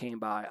Friday that came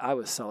by, I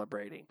was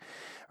celebrating,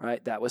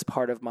 right? That was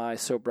part of my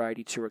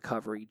sobriety to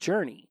recovery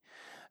journey.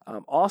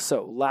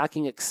 Also,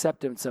 lacking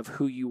acceptance of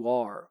who you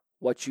are,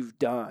 what you've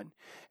done,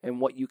 and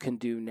what you can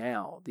do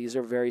now. These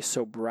are very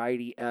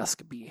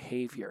sobriety-esque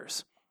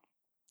behaviors,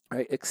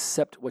 right?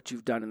 Accept what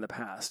you've done in the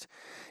past.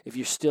 If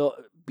you're still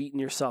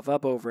beating yourself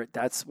up over it,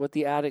 that's what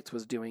the addict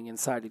was doing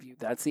inside of you.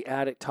 That's the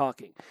addict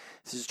talking.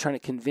 This is trying to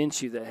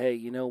convince you that, hey,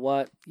 you know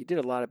what? You did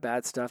a lot of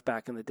bad stuff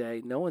back in the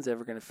day. No one's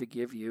ever going to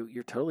forgive you.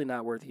 You're totally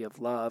not worthy of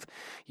love.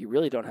 You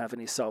really don't have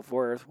any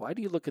self-worth. Why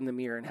do you look in the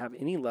mirror and have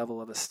any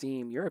level of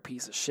esteem? You're a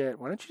piece of shit.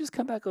 Why don't you just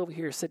come back over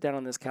here, sit down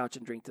on this couch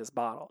and drink this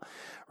bottle,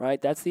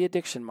 right? That's the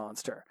addiction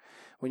monster.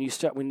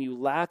 When you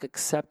lack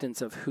acceptance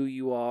of who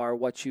you are,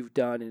 what you've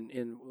done,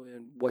 and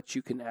what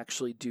you can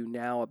actually do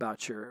now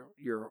about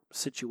your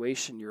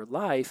situation, your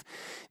life,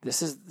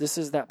 this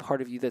is that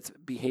part of you that's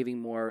behaving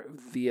more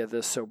via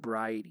the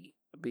sobriety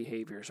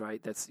behaviors,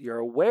 right? You're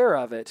aware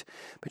of it,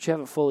 but you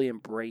haven't fully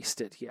embraced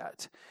it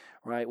yet,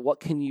 right? What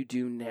can you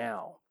do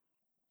now?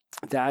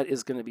 That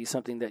is going to be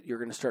something that you're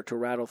going to start to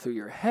rattle through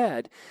your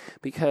head,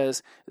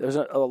 because there's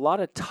a lot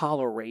of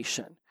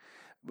toleration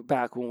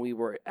back when we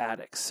were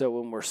addicts. So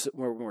when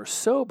we're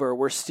sober,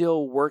 we're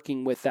still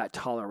working with that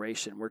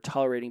toleration. We're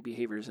tolerating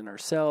behaviors in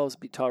ourselves,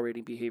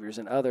 tolerating behaviors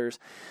in others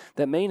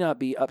that may not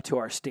be up to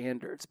our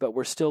standards, but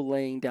we're still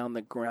laying down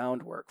the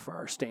groundwork for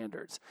our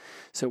standards.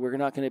 So we're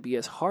not going to be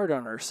as hard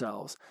on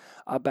ourselves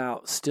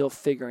about still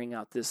figuring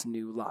out this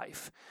new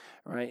life,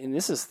 right? And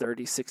this is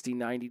 30, 60,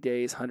 90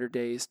 days, 100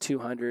 days,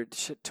 200,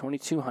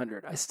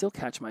 2,200. I still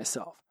catch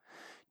myself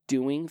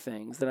doing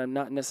things that I'm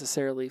not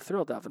necessarily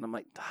thrilled of. And I'm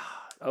like,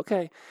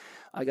 okay,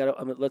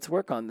 let's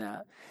work on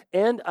that.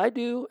 And I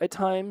do at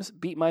times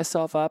beat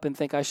myself up and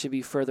think I should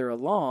be further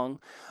along,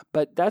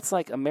 but that's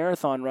like a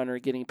marathon runner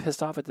getting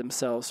pissed off at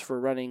themselves for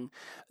running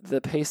the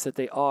pace that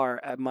they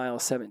are at mile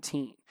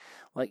 17.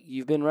 Like,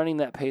 you've been running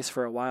that pace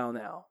for a while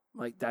now.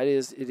 Like, it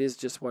is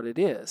just what it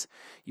is.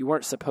 You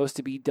weren't supposed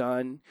to be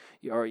done,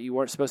 or you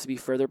weren't supposed to be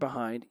further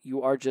behind.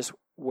 You are just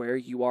where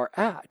you are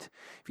at.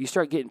 If you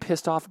start getting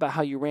pissed off about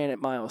how you ran at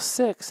mile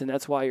 6, and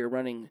that's why you're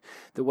running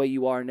the way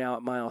you are now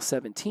at mile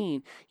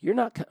 17, you're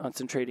not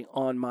concentrating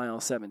on mile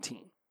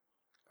 17.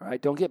 All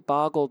right? Don't get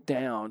boggled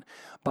down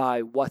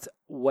by what's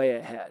way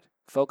ahead.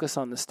 Focus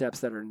on the steps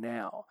that are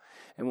now.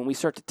 And when we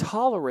start to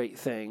tolerate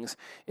things,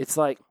 it's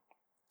like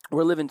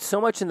we're living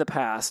so much in the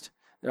past,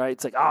 right?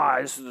 It's like,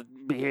 this is the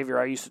behavior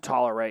I used to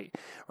tolerate,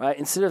 right?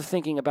 Instead of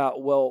thinking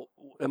about, well,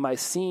 am I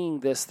seeing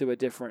this through a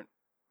different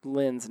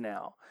lens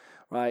now,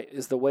 right?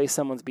 Is the way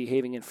someone's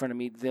behaving in front of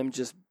me them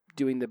just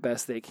doing the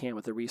best they can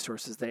with the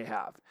resources they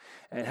have?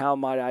 And how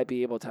might I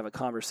be able to have a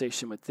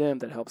conversation with them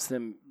that helps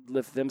them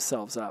lift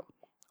themselves up,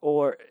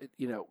 or,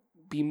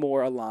 be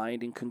more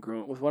aligned and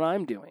congruent with what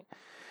I'm doing,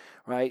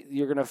 right?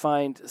 You're going to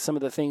find some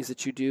of the things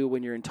that you do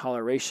when you're in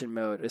toleration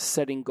mode is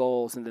setting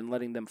goals and then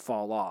letting them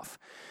fall off.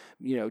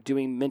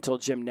 Doing mental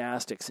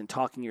gymnastics and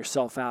talking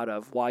yourself out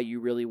of why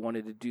you really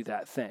wanted to do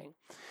that thing.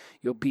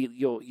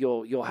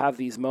 You'll have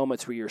these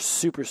moments where you're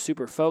super,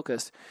 super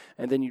focused,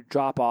 and then you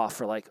drop off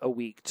for like a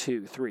week,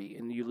 2, 3,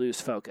 and you lose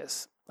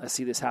focus. I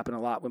see this happen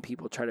a lot when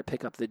people try to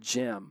pick up the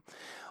gym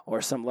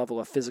or some level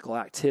of physical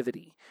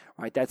activity,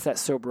 right? That's that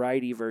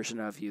sobriety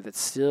version of you that's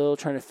still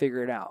trying to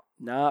figure it out.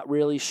 Not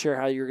really sure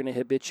how you're going to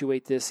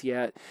habituate this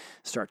yet.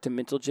 Start to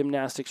mental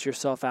gymnastics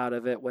yourself out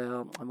of it.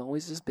 Well, I've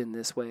always just been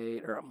this way,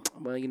 or,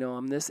 well,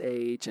 I'm this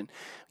age, and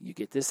you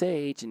get this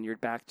age and your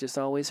back just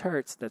always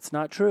hurts. That's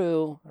not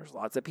true. There's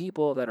lots of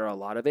people that are a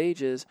lot of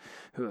ages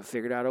who have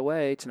figured out a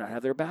way to not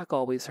have their back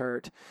always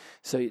hurt.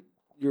 So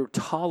you're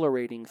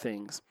tolerating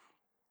things.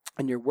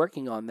 And you're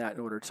working on that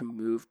in order to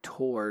move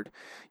toward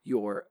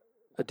your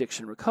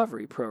addiction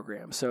recovery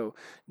program. So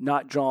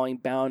not drawing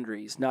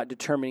boundaries, not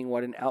determining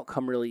what an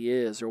outcome really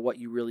is or what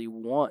you really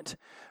want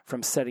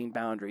from setting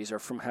boundaries or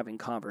from having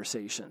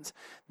conversations.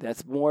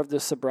 That's more of the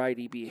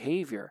sobriety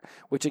behavior,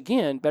 which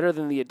again, better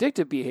than the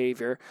addictive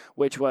behavior,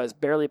 which was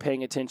barely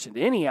paying attention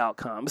to any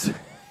outcomes.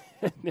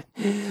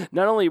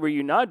 Not only were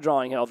you not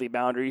drawing healthy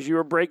boundaries, you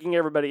were breaking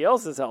everybody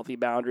else's healthy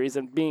boundaries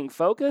and being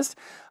focused.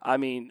 I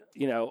mean,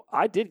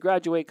 I did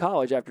graduate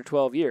college after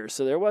 12 years,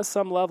 so there was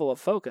some level of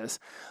focus.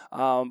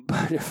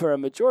 But for a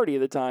majority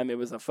of the time, it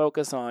was a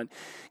focus on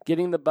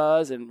getting the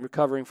buzz and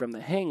recovering from the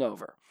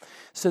hangover.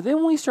 So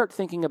then we start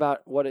thinking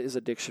about what is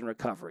addiction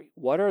recovery.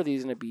 What are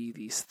these going to be,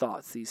 these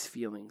thoughts, these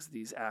feelings,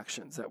 these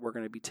actions that we're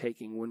going to be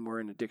taking when we're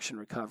in addiction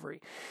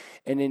recovery?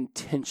 And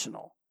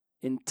intentional.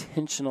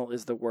 Intentional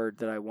is the word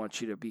that I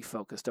want you to be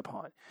focused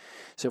upon.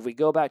 So if we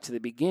go back to the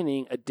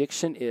beginning,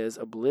 addiction is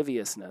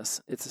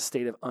obliviousness. It's a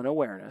state of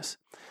unawareness.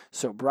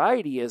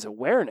 Sobriety is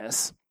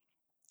awareness,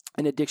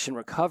 and addiction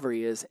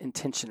recovery is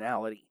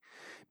intentionality,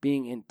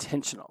 being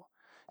intentional.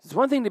 It's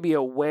one thing to be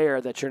aware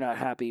that you're not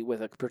happy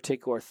with a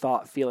particular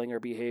thought, feeling,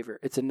 or behavior.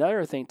 It's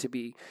another thing to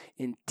be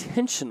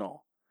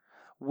intentional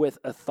with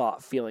a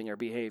thought, feeling, or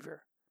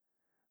behavior.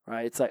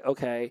 Right? It's like,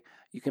 okay,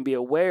 you can be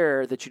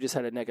aware that you just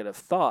had a negative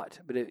thought,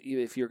 but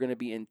if you're going to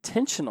be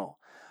intentional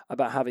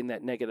about having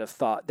that negative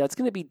thought, that's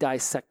going to be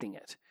dissecting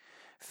it,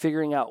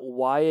 figuring out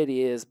why it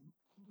is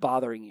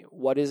bothering you.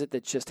 What is it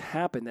that just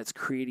happened that's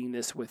creating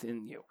this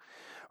within you?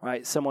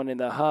 Right? Someone in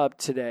the hub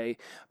today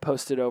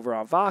posted over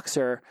on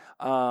Voxer.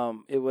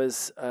 It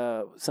was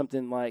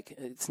something like,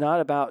 it's not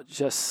about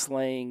just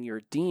slaying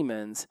your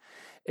demons.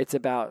 It's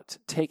about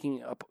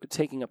taking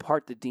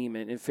apart the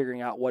demon and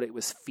figuring out what it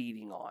was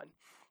feeding on.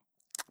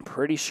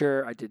 Pretty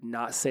sure I did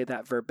not say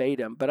that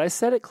verbatim, but I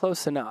said it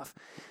close enough.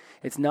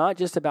 It's not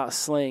just about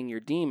slaying your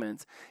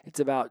demons.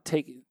 It's about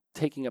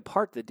taking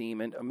apart the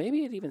demon, or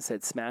maybe it even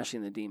said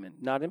smashing the demon.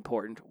 Not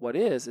important. What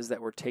is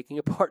that we're taking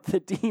apart the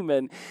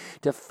demon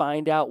to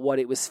find out what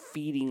it was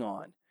feeding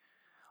on.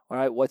 All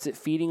right, what's it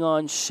feeding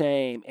on?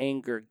 Shame,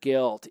 anger,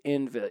 guilt,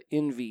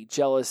 envy,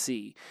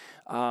 jealousy,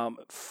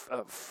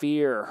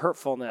 fear,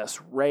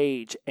 hurtfulness,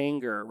 rage,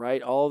 anger,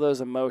 right? All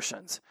those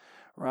emotions.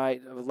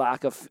 Right?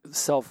 Lack of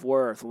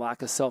self-worth,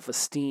 lack of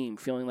self-esteem,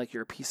 feeling like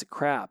you're a piece of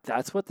crap.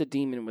 That's what the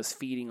demon was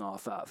feeding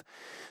off of.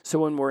 So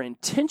when we're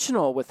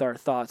intentional with our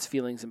thoughts,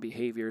 feelings, and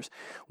behaviors,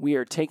 we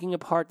are taking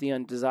apart the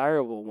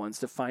undesirable ones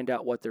to find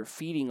out what they're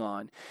feeding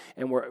on,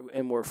 and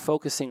we're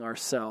focusing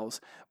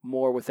ourselves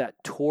more with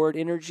that toward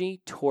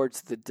energy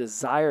towards the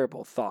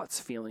desirable thoughts,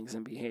 feelings,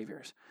 and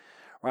behaviors.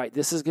 Right?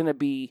 This is going to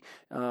be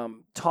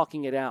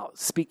talking it out,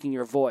 speaking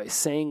your voice,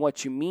 saying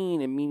what you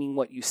mean and meaning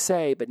what you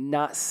say, but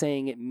not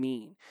saying it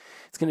mean.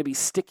 It's going to be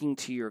sticking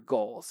to your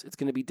goals. It's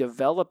going to be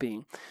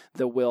developing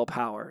the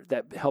willpower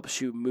that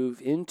helps you move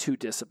into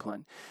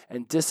discipline,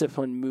 and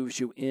discipline moves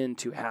you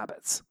into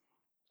habits.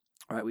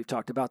 All right, we've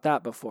talked about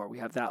that before. We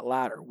have that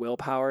ladder,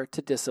 willpower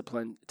to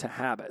discipline to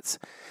habits.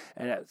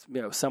 And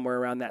somewhere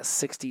around that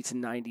 60 to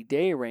 90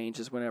 day range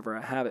is whenever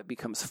a habit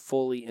becomes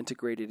fully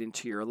integrated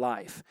into your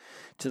life,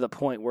 to the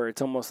point where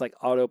it's almost like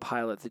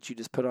autopilot that you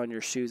just put on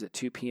your shoes at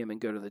 2 p.m. and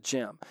go to the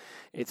gym.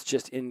 It's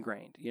just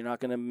ingrained. You're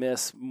not going to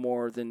miss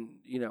more than,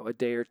 a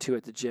day or two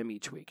at the gym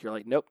each week. You're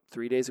like, nope,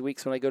 3 days a week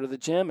is when I go to the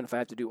gym. And if I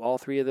have to do all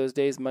 3 of those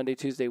days, Monday,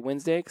 Tuesday,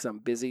 Wednesday, because I'm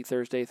busy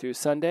Thursday through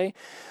Sunday,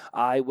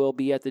 I will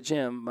be at the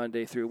gym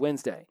Monday through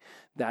Wednesday.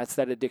 That's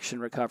that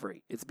addiction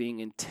recovery. It's being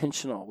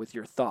intentional with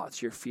your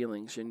thoughts, your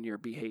feelings, and your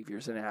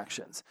behaviors and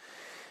actions.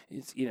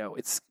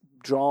 It's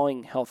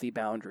drawing healthy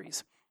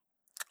boundaries.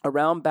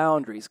 Around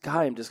boundaries,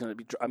 I'm just going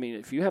to be,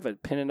 if you have a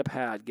pen and a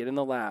pad, get in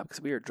the lab,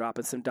 because we are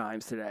dropping some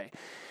dimes today.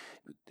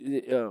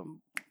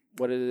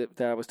 What is it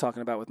that I was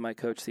talking about with my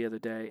coach the other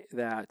day?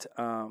 That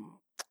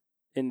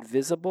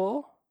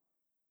invisible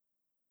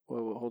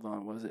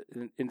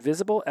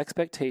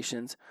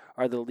expectations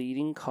are the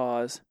leading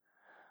cause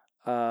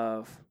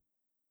of,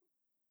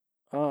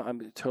 I'm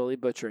totally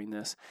butchering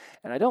this,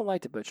 and I don't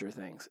like to butcher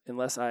things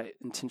unless I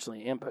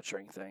intentionally am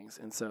butchering things,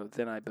 and so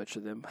then I butcher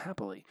them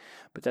happily,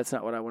 but that's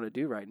not what I want to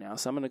do right now,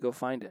 so I'm going to go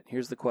find it.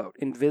 Here's the quote.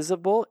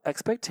 Invisible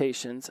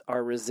expectations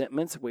are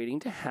resentments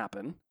waiting to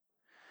happen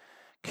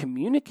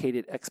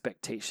Communicated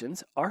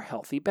expectations are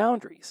healthy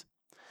boundaries.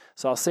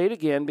 So I'll say it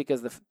again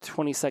because the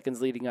 20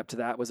 seconds leading up to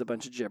that was a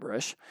bunch of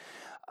gibberish.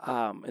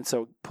 And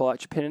so pull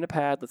out your pen and a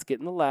pad. Let's get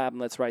in the lab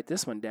and let's write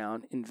this one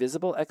down.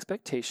 Invisible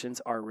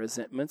expectations are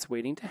resentments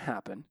waiting to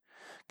happen.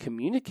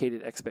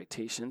 Communicated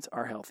expectations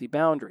are healthy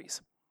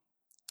boundaries.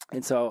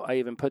 And so I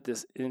even put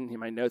this in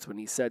my notes when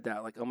he said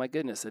that, like, oh my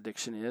goodness,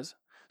 addiction is,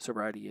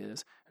 sobriety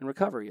is, and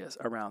recovery is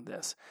around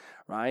this,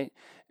 right?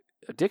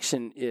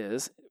 Addiction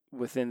is,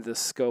 within the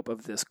scope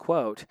of this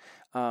quote,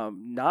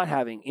 not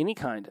having any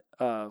kind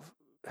of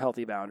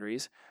healthy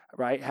boundaries,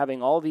 right?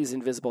 Having all these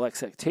invisible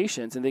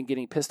expectations and then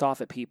getting pissed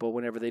off at people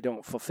whenever they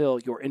don't fulfill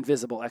your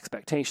invisible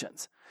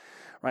expectations,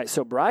 right?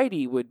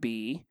 Sobriety would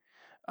be,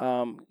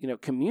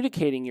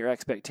 communicating your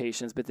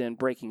expectations, but then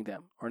breaking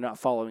them or not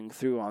following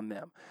through on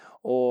them,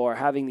 or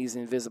having these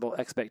invisible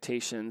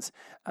expectations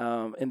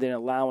and then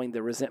allowing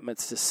the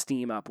resentments to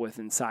steam up with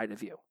inside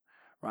of you,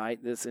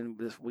 right? This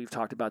we've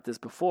talked about this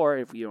before.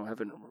 If you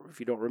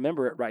don't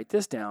remember it, write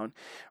this down,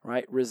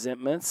 right?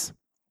 Resistances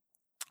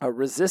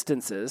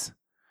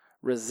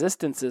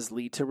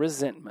lead to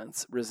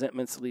resentments.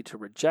 Resentments lead to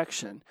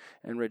rejection,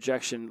 and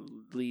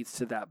rejection leads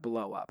to that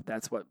blow up.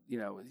 That's what,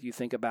 you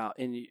think about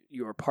in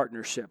your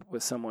partnership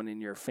with someone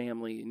in your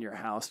family, in your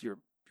house, your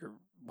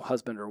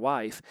husband or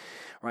wife,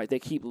 right? They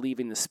keep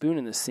leaving the spoon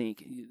in the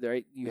sink,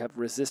 right? You have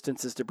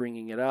resistances to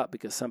bringing it up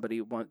because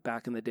somebody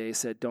back in the day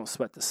said, don't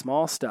sweat the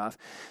small stuff.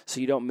 So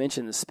you don't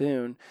mention the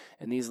spoon,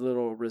 and these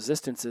little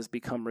resistances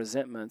become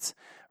resentments,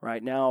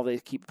 right? Now they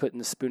keep putting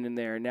the spoon in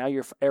there. Now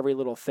every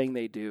little thing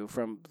they do,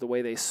 from the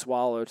way they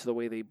swallow to the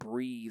way they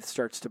breathe,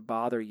 starts to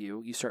bother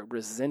you. You start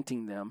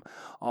resenting them,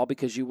 all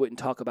because you wouldn't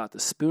talk about the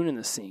spoon in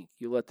the sink.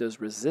 You let those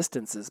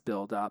resistances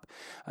build up.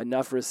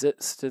 Enough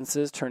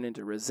resistances turn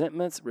into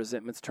resentments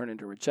turn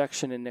into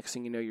rejection, and next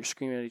thing you know, you're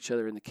screaming at each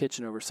other in the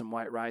kitchen over some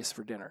white rice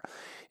for dinner.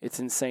 It's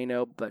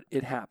insane-o, but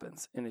it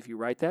happens. And if you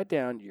write that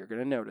down, you're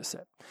going to notice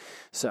it.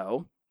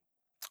 So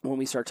when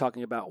we start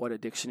talking about what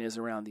addiction is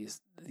around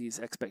these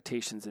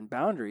expectations and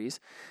boundaries,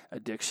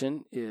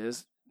 addiction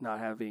is not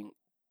having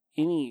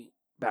any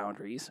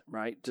boundaries,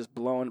 right? Just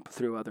blowing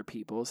through other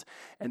people's,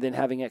 and then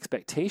having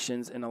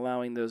expectations and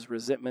allowing those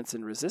resentments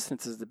and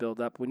resistances to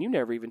build up when you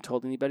never even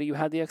told anybody you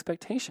had the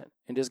expectation,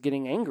 and just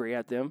getting angry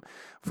at them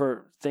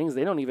for things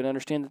they don't even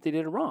understand that they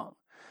did wrong.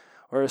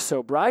 Or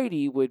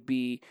sobriety would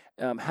be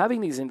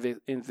having these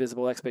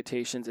invisible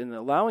expectations and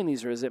allowing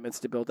these resentments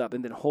to build up,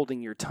 and then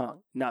holding your tongue,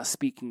 not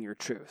speaking your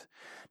truth,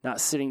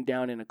 not sitting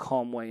down in a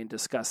calm way and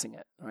discussing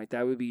it, right?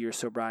 That would be your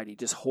sobriety,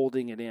 just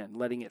holding it in,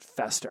 letting it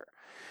fester.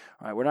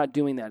 All right, we're not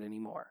doing that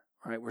anymore.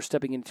 All right, we're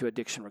stepping into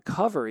addiction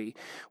recovery,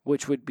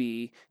 which would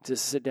be to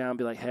sit down and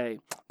be like, hey,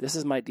 this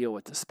is my deal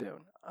with the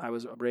spoon. I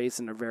was raised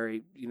in a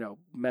very,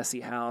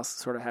 messy house,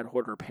 sort of had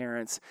hoarder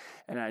parents,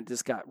 and I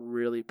just got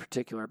really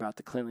particular about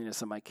the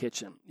cleanliness of my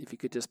kitchen. If you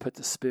could just put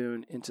the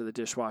spoon into the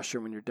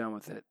dishwasher when you're done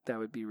with it, that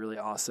would be really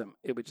awesome.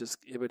 It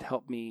would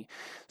help me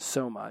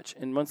so much.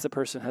 And once the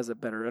person has a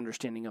better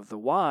understanding of the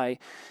why,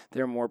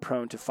 they're more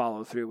prone to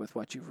follow through with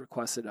what you've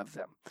requested of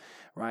them,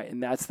 right?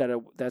 And that's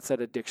that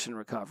addiction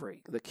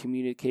recovery. The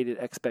communicated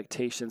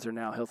expectations are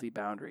now healthy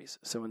boundaries.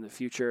 So in the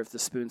future, if the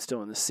spoon's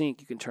still in the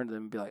sink, you can turn to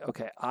them and be like,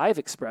 okay, I've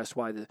expressed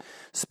why the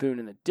spoon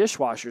in the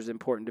dishwasher is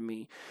important to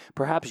me.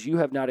 Perhaps you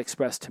have not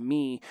expressed to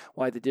me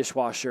why the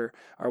dishwasher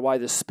or why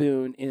the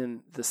spoon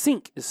in the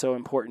sink is so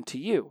important to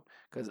you.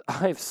 Because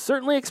I've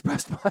certainly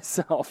expressed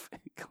myself.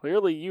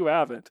 Clearly you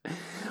haven't.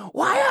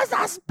 Why is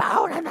the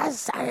spoon in the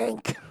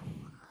sink?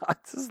 I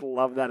just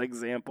love that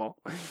example.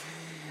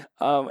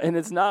 And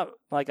it's not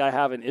like I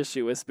have an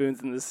issue with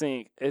spoons in the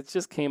sink. It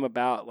just came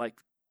about like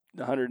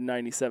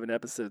 197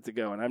 episodes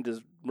ago, and I'm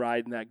just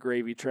riding that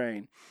gravy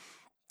train.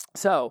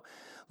 So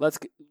let's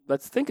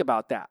think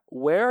about that.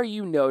 Where are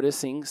you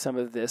noticing some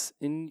of this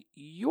in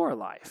your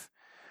life,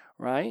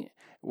 right?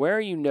 Where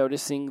are you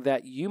noticing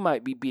that you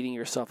might be beating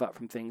yourself up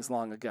from things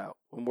long ago?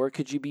 And where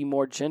could you be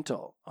more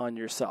gentle on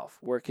yourself?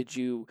 Where could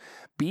you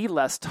be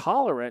less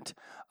tolerant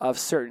of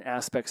certain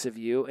aspects of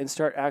you and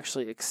start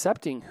actually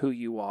accepting who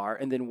you are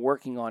and then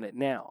working on it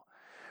now?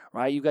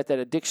 Right? You got that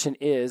addiction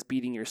is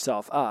beating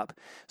yourself up.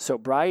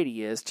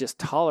 Sobriety is just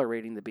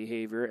tolerating the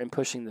behavior and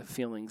pushing the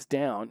feelings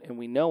down. And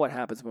we know what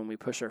happens when we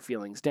push our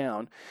feelings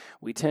down.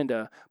 We tend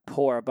to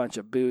pour a bunch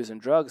of booze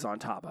and drugs on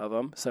top of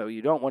them. So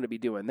you don't want to be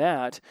doing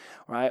that,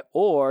 right?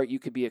 Or you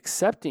could be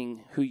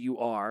accepting who you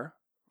are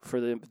for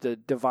the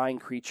divine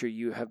creature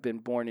you have been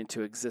born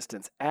into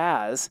existence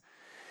as,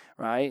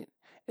 right?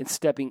 And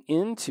stepping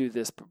into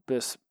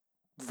this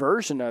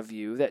version of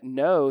you that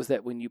knows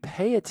that when you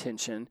pay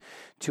attention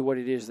to what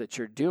it is that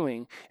you're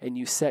doing and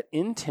you set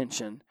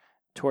intention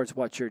towards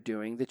what you're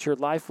doing, that your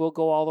life will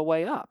go all the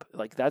way up.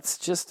 Like that's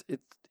just,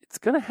 it's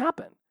going to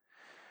happen,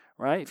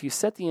 right? If you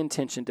set the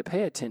intention to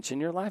pay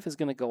attention, your life is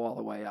going to go all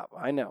the way up.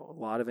 I know, a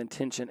lot of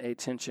intention,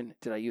 attention.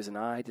 Did I use an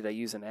I? Did I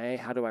use an A?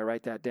 How do I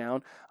write that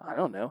down? I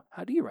don't know.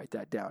 How do you write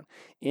that down?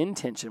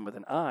 Intention with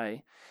an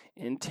I,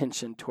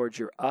 intention towards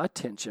your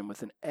attention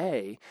with an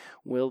A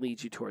will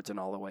lead you towards an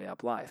all the way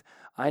up life.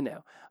 I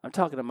know. I'm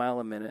talking a mile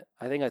a minute.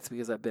 I think that's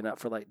because I've been up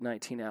for like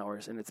 19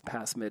 hours and it's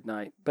past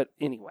midnight. But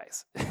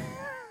anyways,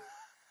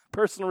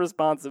 personal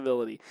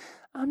responsibility.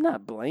 I'm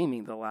not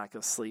blaming the lack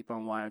of sleep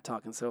on why I'm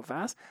talking so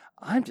fast.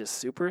 I'm just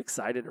super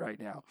excited right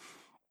now.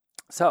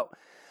 So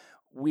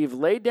we've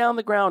laid down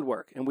the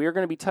groundwork, and we are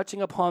going to be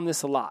touching upon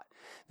this a lot.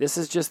 This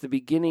is just the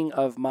beginning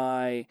of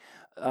my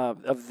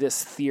of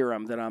this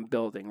theorem that I'm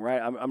building,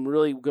 right? I'm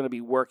really going to be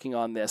working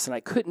on this, and I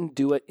couldn't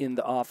do it in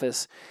the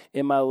office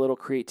in my little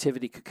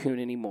creativity cocoon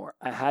anymore.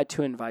 I had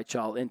to invite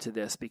y'all into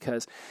this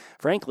because,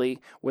 frankly,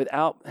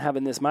 without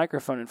having this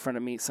microphone in front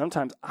of me,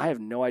 sometimes I have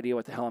no idea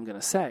what the hell I'm going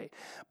to say.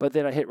 But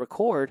then I hit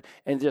record,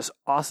 and just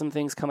awesome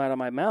things come out of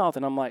my mouth,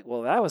 and I'm like,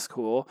 well, that was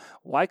cool.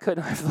 Why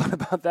couldn't I have thought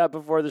about that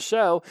before the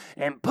show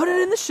and put it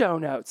in the show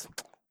notes?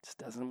 It just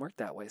doesn't work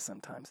that way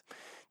sometimes.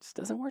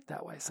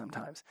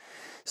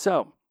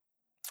 So,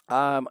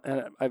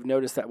 and I've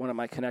noticed that one of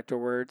my connector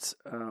words,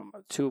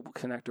 two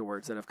connector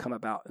words that have come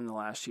about in the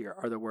last year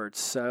are the word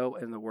so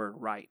and the word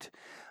right.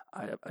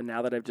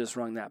 Now that I've just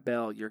rung that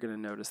bell, you're going to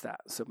notice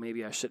that. So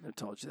maybe I shouldn't have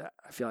told you that.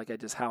 I feel like I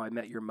just how I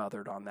met your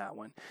mother on that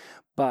one.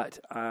 But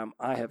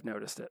I have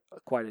noticed it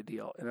quite a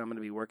deal, and I'm going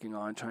to be working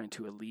on trying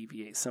to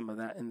alleviate some of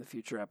that in the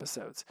future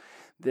episodes.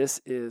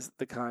 This is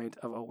the kind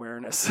of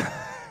awareness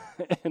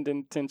and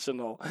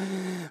intentional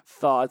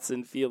thoughts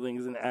and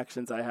feelings and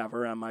actions I have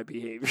around my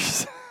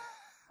behaviors.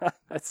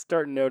 I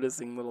start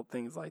noticing little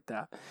things like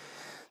that.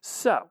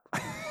 So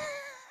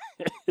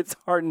it's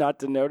hard not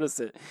to notice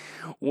it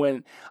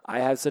when I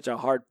have such a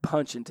hard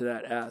punch into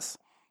that S.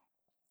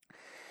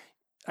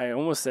 I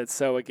almost said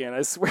so again.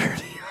 I swear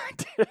to you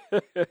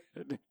I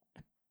did.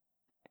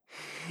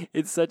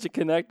 It's such a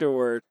connector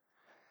word.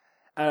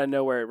 Out of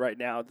nowhere right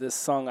now, this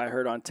song I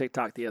heard on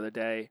TikTok the other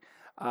day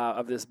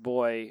of this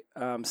boy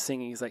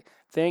singing. He's like,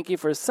 thank you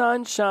for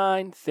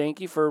sunshine.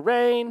 Thank you for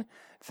rain.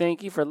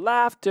 Thank you for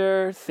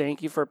laughter.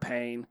 Thank you for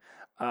pain.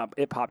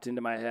 It popped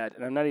into my head,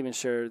 and I'm not even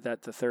sure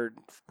that the third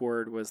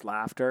word was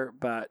laughter,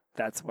 but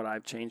that's what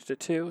I've changed it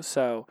to.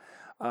 So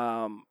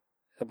a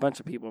bunch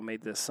of people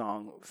made this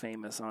song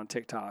famous on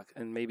TikTok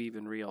and maybe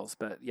even Reels.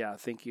 But yeah,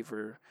 thank you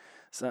for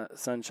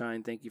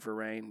sunshine, thank you for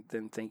rain,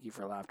 then thank you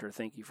for laughter,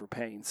 thank you for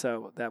pain.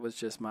 So that was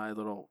just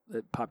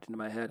it popped into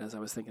my head as I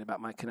was thinking about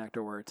my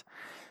connector words.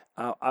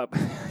 I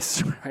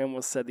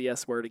almost said the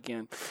S word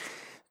again.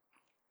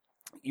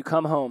 You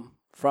come home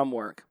from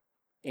work,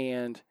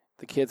 and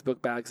the kids'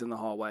 book bag's in the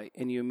hallway,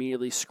 and you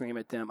immediately scream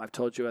at them. I've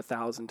told you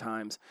 1,000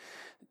 times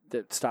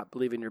that stop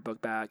leaving your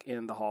book bag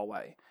in the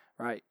hallway,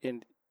 right?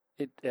 And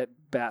at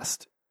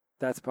best,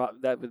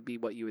 that would be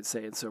what you would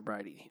say in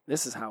sobriety.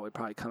 This is how it would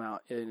probably come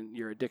out in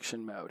your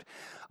addiction mode.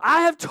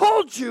 I have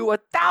told you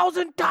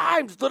 1,000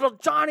 times, little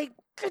Johnny,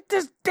 get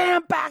this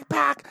damn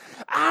backpack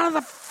out of the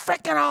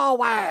freaking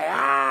hallway.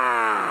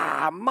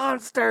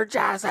 Monster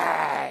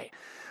Jesse.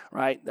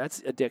 Right?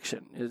 That's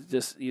addiction. It's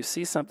just, you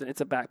see something, it's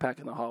a backpack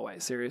in the hallway.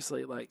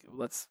 Seriously, like,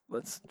 let's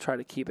try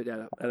to keep it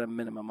at a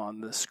minimum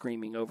on the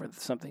screaming over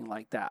something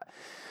like that.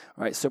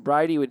 All right,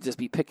 sobriety would just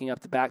be picking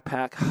up the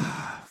backpack.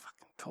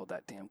 Fucking told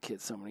that damn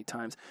kid so many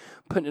times.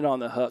 Putting it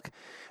on the hook.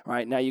 All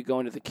right, now you go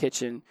into the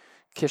kitchen,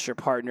 kiss your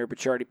partner,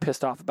 but you're already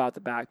pissed off about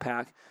the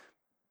backpack.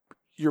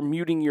 You're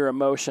muting your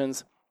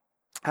emotions.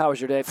 How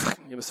was your day?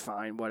 It was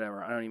fine,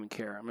 whatever. I don't even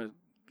care. I'm going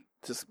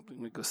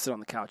to go sit on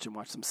the couch and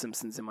watch some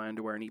Simpsons in my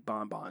underwear and eat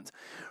bonbons,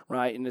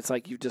 right? And it's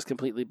like you've just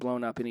completely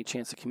blown up any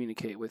chance to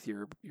communicate with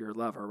your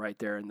lover right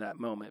there in that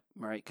moment,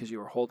 right? Because you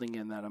were holding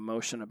in that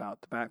emotion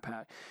about the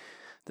backpack.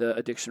 The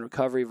addiction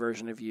recovery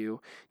version of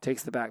you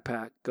takes the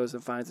backpack, goes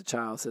and finds a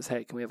child, says,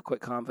 hey, can we have a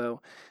quick convo?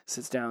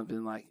 Sits down and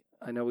been like,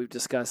 I know we've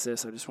discussed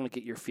this. I just want to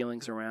get your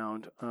feelings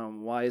around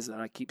why is it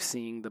I keep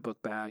seeing the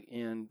book bag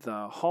in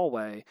the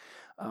hallway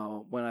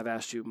when I've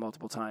asked you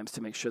multiple times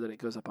to make sure that it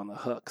goes up on the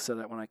hook so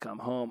that when I come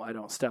home, I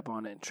don't step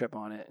on it and trip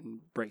on it and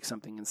break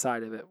something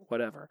inside of it,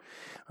 whatever.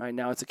 All right,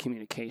 now it's a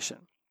communication.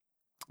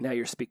 Now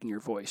you're speaking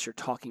your voice. You're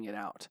talking it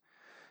out.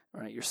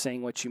 Right, you're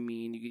saying what you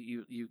mean.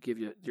 You give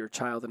your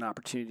child an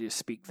opportunity to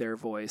speak their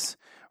voice.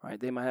 Right,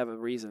 they might have a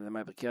reason. They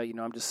might be like,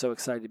 yeah, I'm just so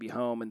excited to be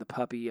home and the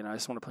puppy, and I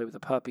just want to play with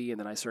the puppy. And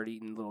then I started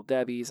eating Little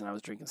Debbie's, and I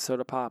was drinking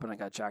soda pop, and I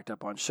got jacked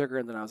up on sugar,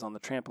 and then I was on the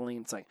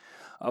trampoline. It's like,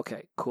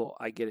 okay, cool,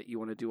 I get it. You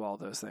want to do all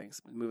those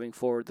things. Moving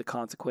forward, the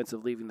consequence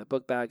of leaving the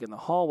book bag in the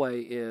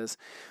hallway is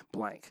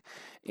blank.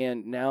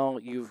 And now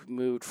you've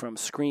moved from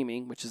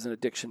screaming, which is an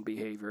addiction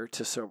behavior,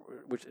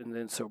 and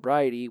then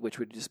sobriety, which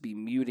would just be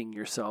muting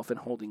yourself and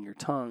holding your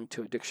tongue,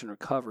 to addiction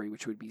recovery,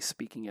 which would be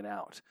speaking it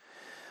out.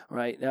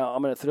 Right now,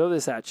 I'm going to throw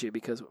this at you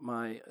because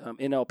my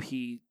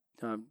NLP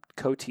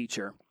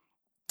co-teacher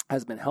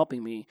has been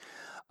helping me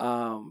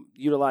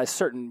utilize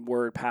certain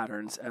word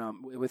patterns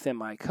within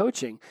my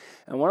coaching.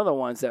 And one of the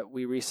ones that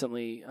we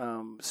recently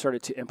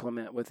started to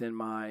implement within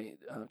my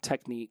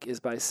technique is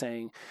by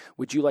saying,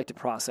 would you like to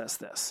process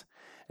this?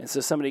 And so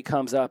somebody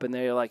comes up and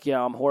they're like,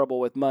 yeah, I'm horrible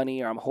with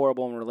money, or I'm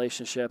horrible in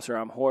relationships, or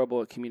I'm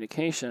horrible at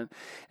communication.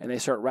 And they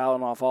start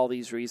rattling off all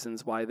these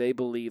reasons why they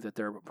believe that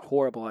they're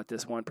horrible at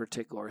this one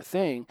particular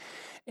thing.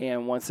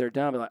 And once they're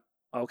done, they're like,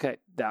 okay,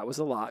 that was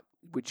a lot.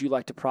 Would you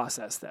like to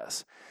process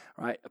this?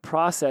 Right? A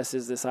process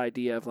is this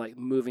idea of like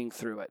moving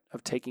through it,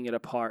 of taking it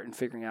apart and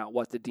figuring out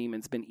what the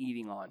demon's been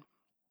eating on.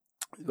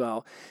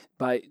 Well,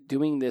 by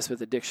doing this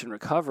with addiction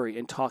recovery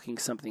and talking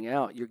something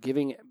out, you're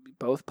giving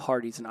both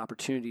parties an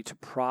opportunity to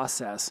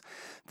process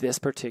this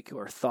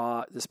particular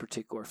thought, this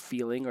particular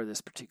feeling, or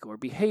this particular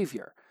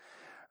behavior.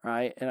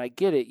 Right? And I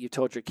get it. You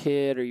told your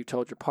kid, or you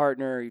told your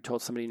partner, or you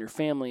told somebody in your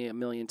family a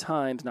million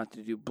times not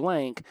to do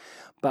blank,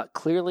 but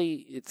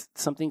clearly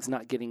something's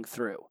not getting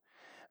through.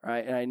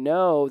 Right? And I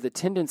know the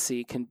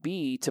tendency can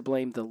be to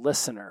blame the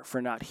listener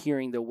for not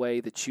hearing the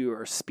way that you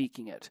are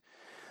speaking it.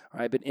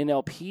 Right? But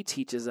NLP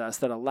teaches us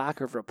that a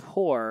lack of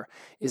rapport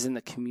is in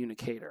the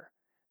communicator.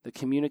 The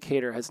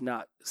communicator has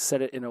not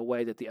said it in a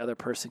way that the other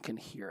person can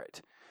hear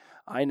it.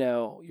 I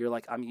know you're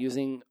like, I'm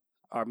using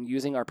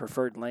our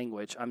preferred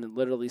language. I'm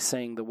literally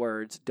saying the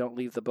words, don't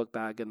leave the book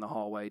bag in the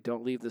hallway.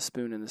 Don't leave the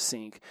spoon in the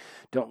sink.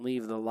 Don't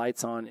leave the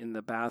lights on in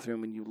the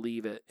bathroom when you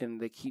leave it. And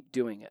they keep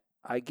doing it.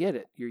 I get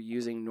it. You're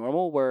using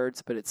normal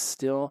words, but it's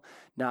still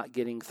not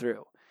getting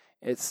through.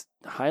 It's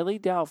highly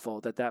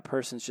doubtful that that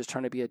person's just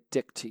trying to be a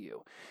dick to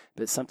you,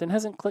 but something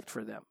hasn't clicked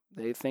for them.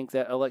 They think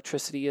that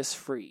electricity is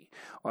free,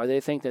 or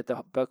they think that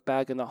the book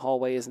bag in the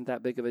hallway isn't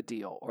that big of a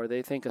deal, or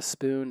they think a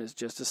spoon is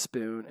just a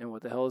spoon, and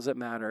what the hell does it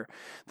matter?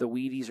 The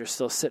Wheaties are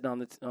still sitting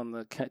on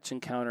the kitchen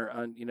counter,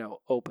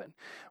 open,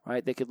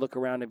 right? They could look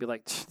around and be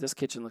like, this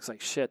kitchen looks like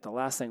shit. The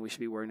last thing we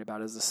should be worrying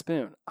about is the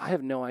spoon. I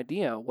have no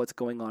idea what's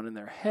going on in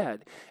their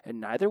head,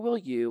 and neither will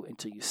you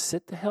until you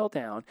sit the hell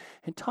down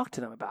and talk to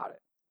them about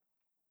it.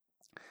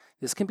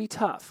 This can be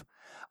tough.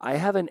 I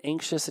have an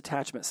anxious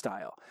attachment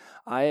style.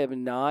 I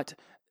am not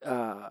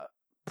one.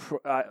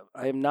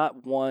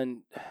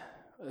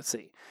 Let's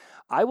see.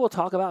 I will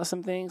talk about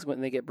some things when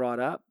they get brought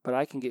up, but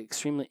I can get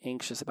extremely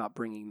anxious about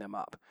bringing them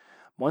up.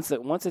 Once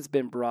it's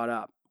been brought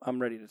up,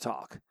 I'm ready to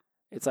talk.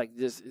 It's like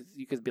this.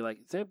 You could be like,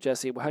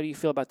 Jesse, how do you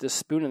feel about this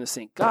spoon in the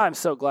sink? God, I'm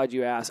so glad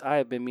you asked. I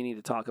have been meaning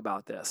to talk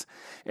about this.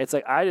 It's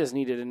like, I just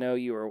needed to know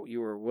you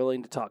were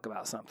willing to talk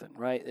about something,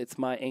 right? It's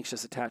my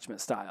anxious attachment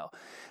style,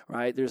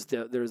 right? There's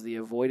the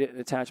avoidant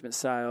attachment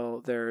style.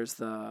 There's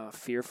the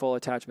fearful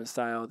attachment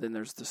style. Then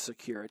there's the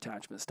secure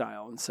attachment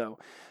style. And so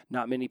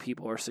not many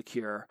people are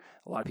secure.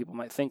 A lot of people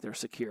might think they're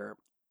secure.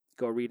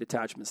 Go read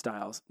attachment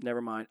styles.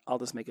 Never mind. I'll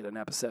just make it an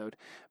episode.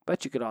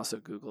 But you could also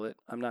Google it.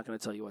 I'm not going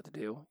to tell you what to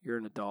do. You're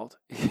an adult.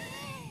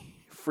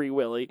 Free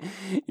Willy.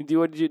 You do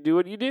what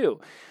you do,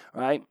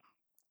 right?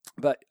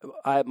 But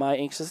my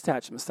anxious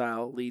attachment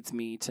style leads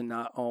me to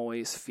not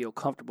always feel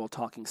comfortable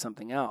talking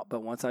something out.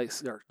 But once I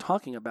start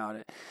talking about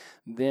it,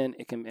 then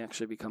it can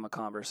actually become a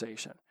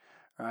conversation.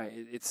 Right?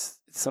 It's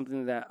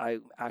something that I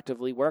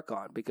actively work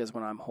on, because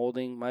when I'm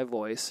holding my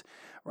voice,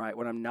 right,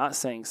 when I'm not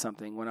saying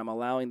something, when I'm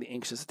allowing the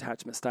anxious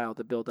attachment style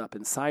to build up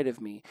inside of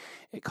me,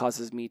 it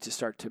causes me to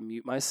start to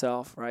mute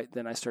myself, right?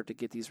 Then I start to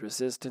get these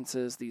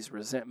resistances, these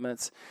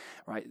resentments,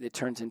 right? It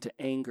turns into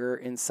anger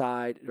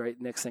inside, right?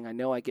 Next thing I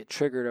know, I get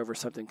triggered over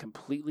something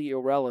completely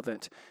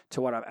irrelevant to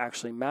what I'm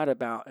actually mad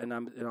about, and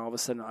all of a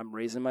sudden I'm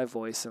raising my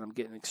voice and I'm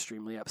getting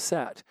extremely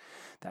upset.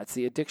 That's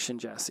the addiction,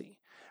 Jesse.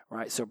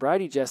 Right,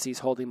 sobriety Jesse's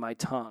holding my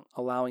tongue,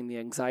 allowing the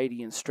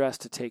anxiety and stress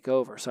to take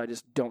over, so I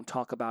just don't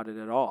talk about it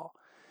at all.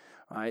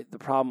 Right, the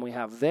problem we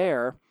have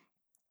there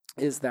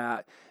is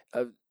that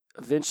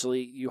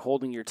eventually you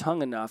holding your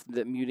tongue enough,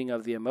 that muting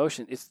of the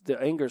emotion,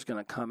 the anger is going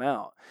to come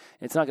out.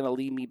 It's not going to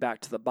lead me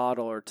back to the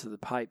bottle or to the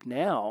pipe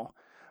now.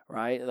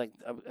 Right, like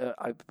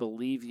I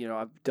believe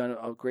I've done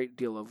a great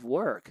deal of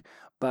work,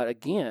 but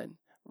again,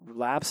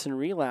 lapse and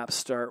relapse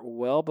start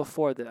well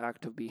before the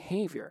act of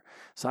behavior.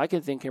 So I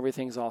can think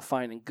everything's all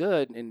fine and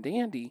good and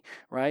dandy,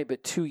 right?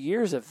 But 2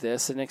 years of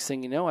this, the next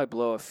thing you know, I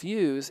blow a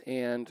fuse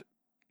and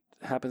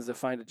happens to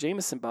find a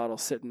Jameson bottle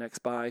sitting next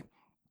by,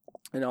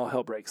 and all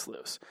hell breaks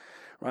loose,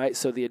 right?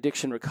 So the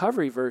addiction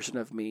recovery version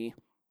of me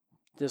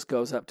just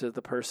goes up to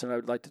the person I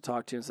would like to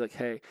talk to and is like,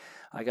 hey,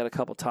 I got a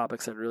couple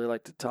topics I'd really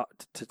like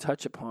to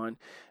touch upon.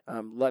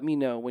 Let me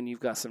know when you've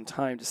got some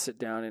time to sit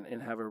down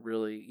and have a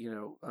really,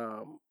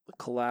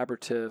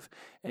 collaborative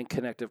and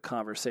connective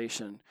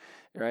conversation,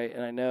 right?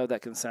 And I know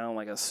that can sound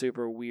like a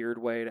super weird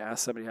way to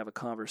ask somebody to have a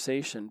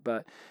conversation,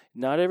 but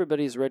not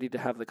everybody's ready to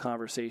have the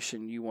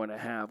conversation you want to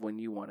have when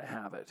you want to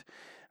have it,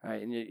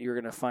 right? And you're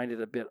going to find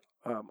it a bit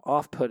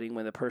off-putting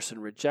when the person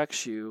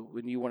rejects you,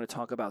 when you want to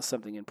talk about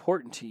something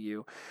important to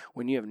you,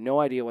 when you have no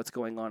idea what's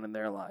going on in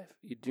their life.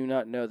 You do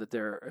not know that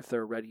if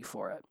they're ready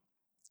for it.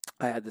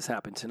 I had this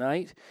happen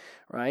tonight,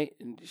 right?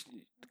 And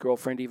the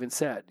girlfriend even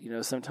said,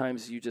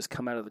 sometimes you just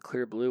come out of the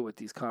clear blue with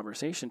these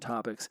conversation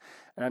topics,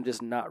 and I'm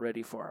just not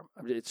ready for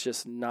them. It's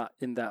just not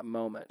in that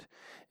moment.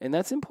 And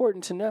that's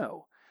important to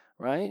know,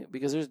 right?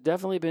 Because there's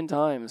definitely been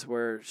times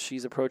where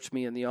she's approached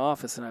me in the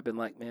office, and I've been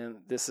like, man,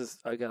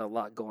 I got a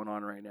lot going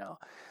on right now.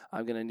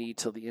 I'm going to need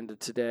till the end of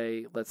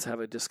today. Let's have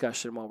a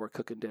discussion while we're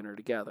cooking dinner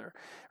together,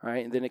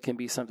 right? And then it can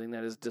be something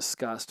that is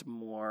discussed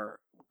more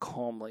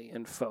calmly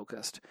and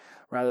focused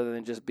rather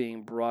than just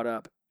being brought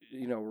up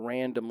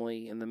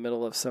randomly in the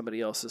middle of somebody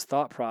else's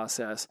thought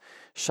process,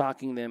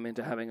 shocking them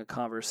into having a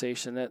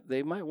conversation that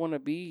they might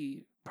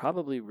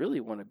probably really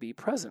want to be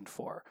present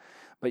for.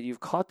 But you've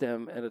caught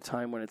them at a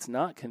time when it's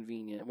not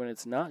convenient, when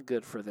it's not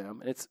good for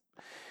them. And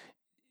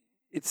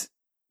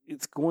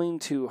it's going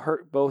to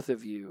hurt both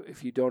of you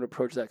if you don't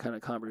approach that kind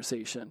of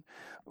conversation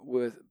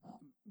with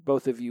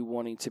both of you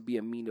wanting to be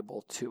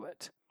amenable to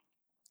it.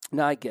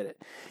 Now, I get it.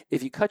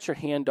 If you cut your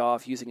hand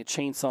off using a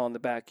chainsaw in the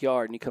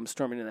backyard and you come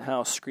storming in the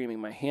house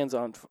screaming, my hand's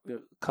on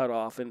cut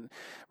off, and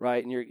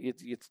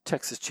it's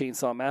Texas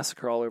Chainsaw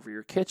Massacre all over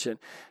your kitchen,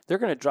 they're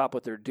going to drop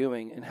what they're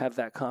doing and have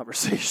that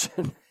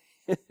conversation.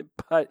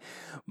 But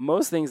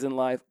most things in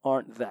life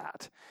aren't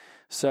that.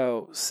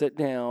 So sit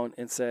down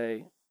and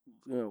say,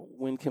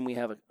 when can we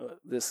have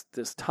this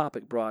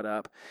topic brought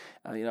up?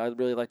 I'd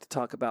really like to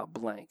talk about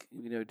blank.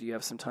 Do you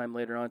have some time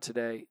later on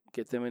today?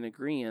 Get them in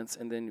agreement,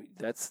 and then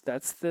that's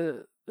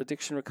the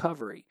addiction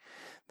recovery.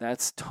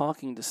 That's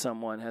talking to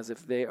someone as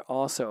if they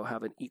also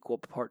have an equal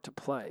part to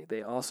play.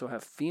 They also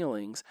have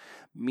feelings.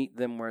 Meet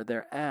them where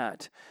they're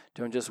at.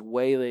 Don't just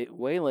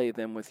waylay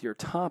them with your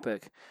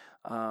topic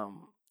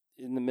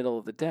in the middle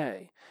of the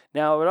day.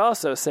 Now, I would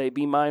also say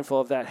be mindful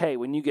of that, hey,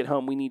 when you get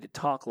home, we need to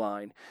talk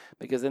line,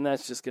 because then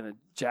that's just going to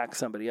jack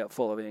somebody up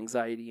full of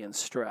anxiety and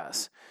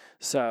stress.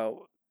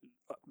 So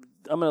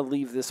I'm going to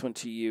leave this one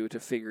to you to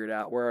figure it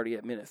out. We're already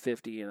at minute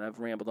 50, and I've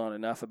rambled on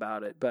enough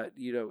about it. But,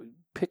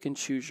 pick and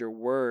choose your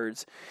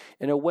words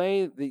in a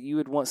way that you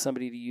would want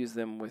somebody to use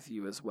them with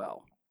you as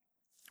well.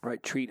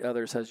 Right? Treat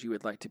others as you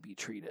would like to be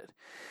treated.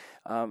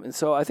 And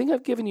so I think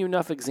I've given you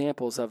enough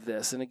examples of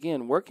this. And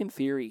again, work in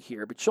theory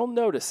here, but you'll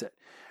notice it,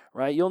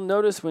 right? You'll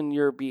notice when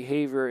your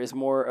behavior is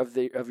more of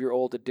your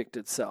old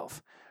addicted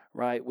self,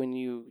 right? When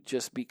you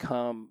just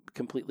become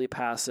completely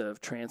passive,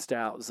 tranced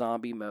out,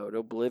 zombie mode,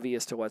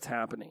 oblivious to what's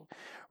happening,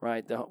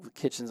 right? The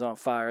kitchen's on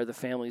fire, the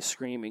family's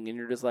screaming, and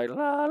you're just like,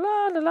 la,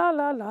 la, la, la,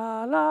 la,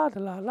 la, la,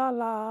 la, la,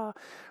 la,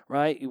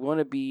 right? You want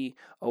to be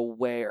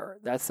aware.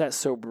 That's that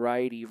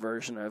sobriety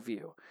version of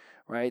you,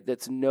 right?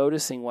 That's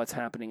noticing what's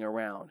happening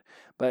around.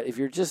 But if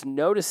you're just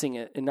noticing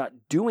it and not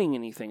doing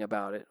anything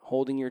about it,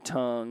 holding your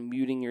tongue,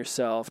 muting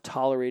yourself,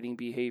 tolerating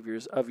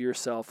behaviors of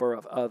yourself or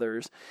of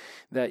others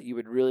that you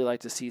would really like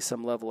to see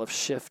some level of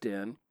shift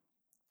in,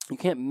 you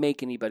can't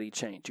make anybody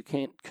change. You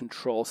can't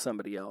control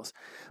somebody else.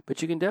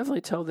 But you can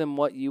definitely tell them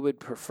what you would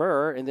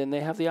prefer, and then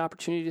they have the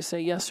opportunity to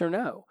say yes or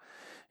no.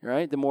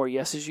 Right? The more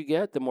yeses you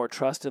get, the more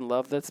trust and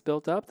love that's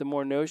built up. The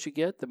more no's you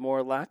get, the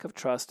more lack of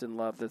trust and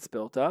love that's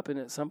built up. And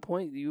at some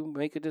point, you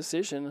make a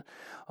decision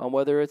on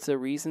whether it's a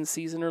reason,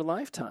 season, or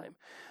lifetime.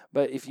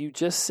 But if you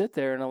just sit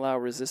there and allow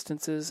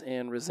resistances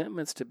and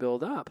resentments to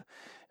build up,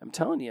 I'm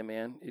telling you,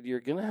 man,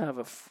 you're going to have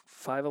a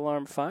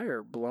 5-alarm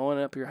fire blowing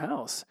up your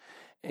house.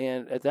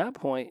 And at that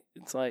point,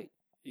 it's like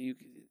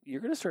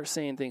you're going to start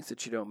saying things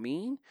that you don't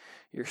mean.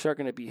 You're start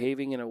going to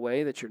behaving in a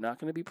way that you're not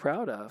going to be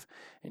proud of.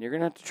 And you're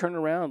going to have to turn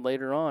around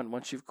later on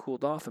once you've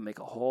cooled off and make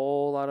a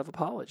whole lot of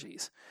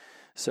apologies.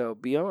 So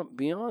be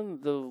on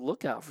the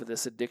lookout for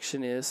this.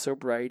 Addiction is,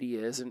 sobriety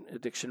is, and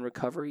addiction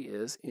recovery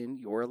is in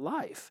your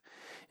life.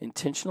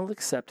 Intentional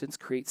acceptance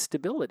creates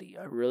stability.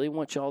 I really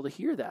want y'all to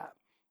hear that.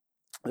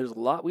 There's a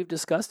lot we've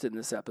discussed in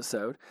this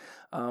episode.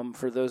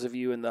 For those of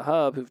you in the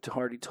hub who've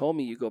already told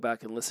me you go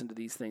back and listen to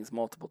these things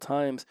multiple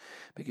times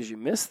because you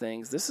miss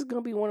things, this is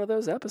going to be one of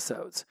those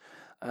episodes.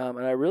 And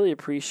I really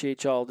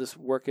appreciate y'all just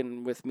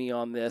working with me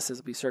on this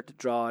as we start to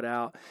draw it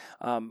out.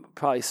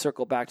 Probably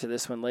circle back to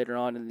this one later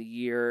on in the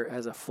year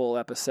as a full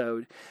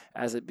episode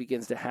as it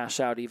begins to hash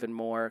out even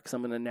more, because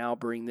I'm going to now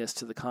bring this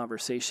to the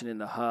conversation in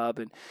the hub.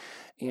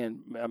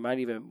 And I might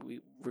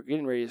even, we're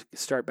getting ready to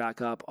start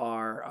back up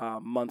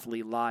our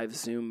monthly live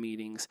Zoom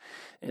meetings.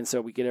 And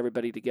so we get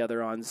everybody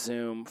together on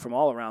Zoom from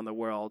all around the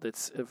world.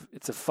 It's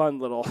a fun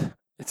little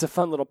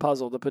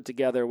puzzle to put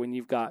together when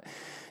you've got,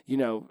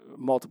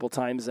 multiple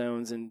time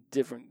zones and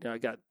different. I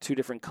got 2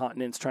 different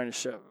continents trying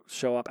to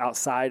show up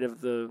outside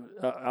of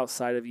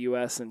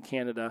U.S. and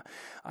Canada.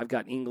 I've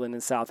got England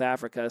and South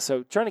Africa.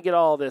 So trying to get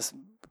all this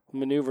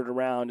maneuvered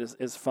around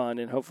is fun,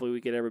 and hopefully we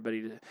get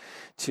everybody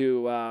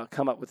to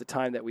come up with the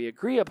time that we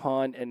agree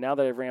upon. And now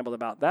that I've rambled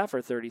about that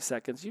for 30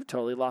 seconds, you've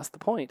totally lost the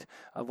point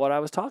of what I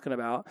was talking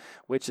about,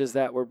 which is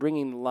that we're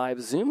bringing live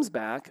Zooms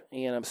back,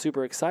 and I'm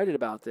super excited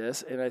about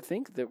this. And I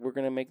think that we're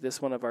going to make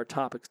this one of our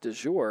topics du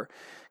jour,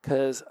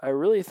 because I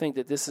really think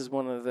that this is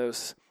one of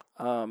those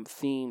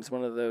themes,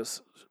 one of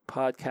those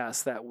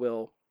podcasts that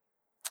will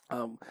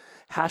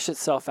hash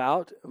itself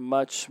out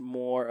much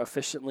more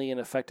efficiently and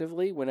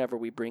effectively whenever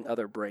we bring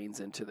other brains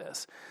into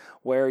this.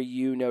 Where are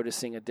you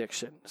noticing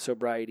addiction,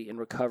 sobriety, and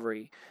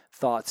recovery,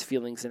 thoughts,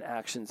 feelings, and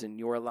actions in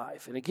your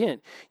life? And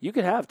again, you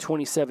could have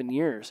 27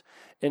 years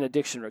in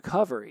addiction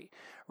recovery,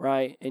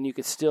 right? And you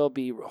could still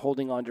be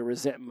holding on to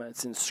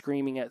resentments and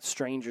screaming at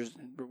strangers,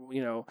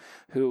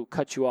 who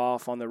cut you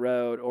off on the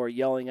road, or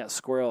yelling at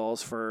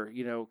squirrels for,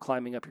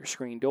 climbing up your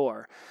screen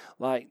door.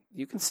 Like,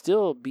 you can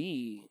still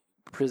be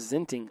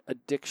presenting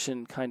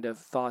addiction kind of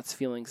thoughts,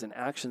 feelings, and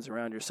actions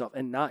around yourself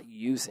and not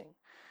using,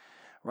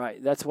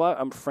 right? That's what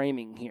I'm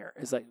framing here,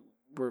 is like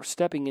we're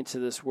stepping into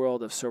this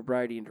world of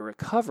sobriety and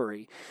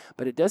recovery,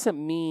 but it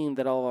doesn't mean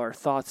that all our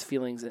thoughts,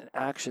 feelings, and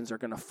actions are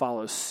going to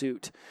follow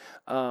suit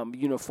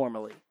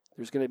uniformly.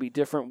 There's going to be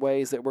different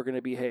ways that we're going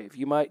to behave.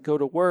 You might go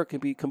to work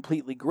and be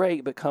completely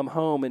great, but come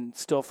home and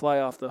still fly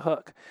off the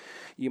hook.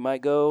 You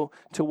might go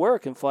to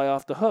work and fly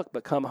off the hook,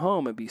 but come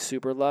home and be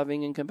super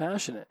loving and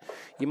compassionate.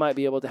 You might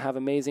be able to have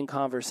amazing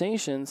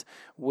conversations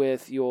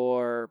with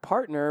your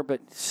partner,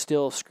 but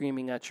still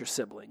screaming at your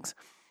siblings.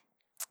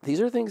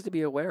 These are things to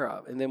be aware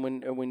of. And then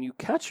when you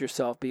catch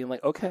yourself being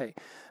like, okay,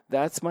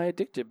 that's my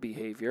addictive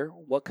behavior,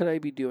 what could I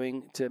be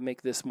doing to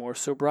make this more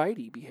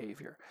sobriety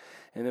behavior?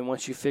 And then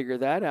once you figure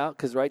that out,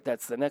 because, right,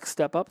 that's the next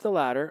step up the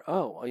ladder.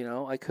 Oh,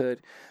 I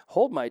could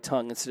hold my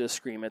tongue instead of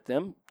scream at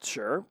them.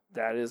 Sure,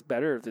 that is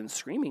better than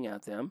screaming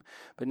at them.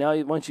 But now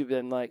once you've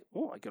been like,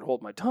 I could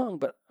hold my tongue,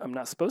 but I'm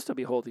not supposed to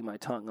be holding my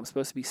tongue. I'm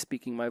supposed to be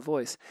speaking my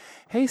voice.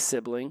 Hey,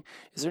 sibling,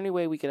 is there any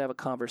way we could have a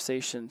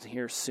conversation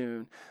here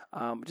soon?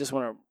 Just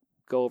want to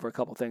go over a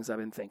couple things I've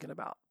been thinking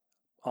about.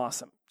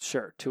 Awesome.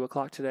 Sure.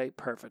 2:00 today.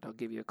 Perfect. I'll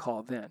give you a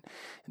call then.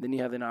 And then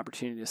you have an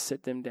opportunity to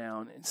sit them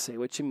down and say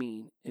what you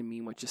mean and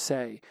mean what you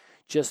say.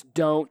 Just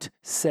don't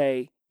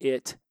say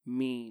it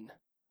mean.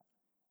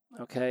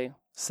 Okay?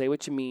 Say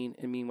what you mean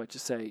and mean what you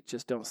say.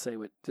 Just don't say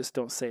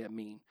it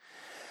mean.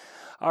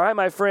 All right,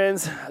 my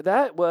friends,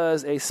 that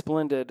was a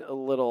splendid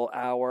little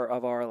hour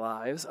of our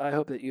lives. I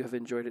hope that you have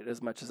enjoyed it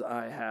as much as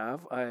I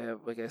have. I have,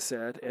 like I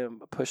said,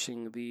 am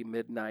pushing the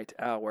midnight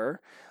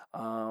hour.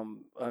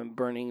 I'm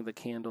burning the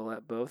candle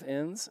at both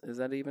ends. Is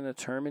that even a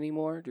term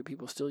anymore? Do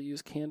people still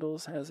use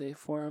candles as a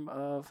form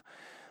of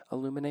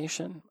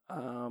illumination?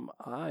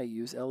 I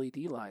use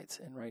LED lights,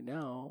 and right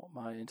now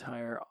my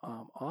entire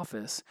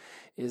office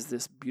is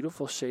this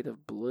beautiful shade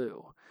of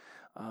blue.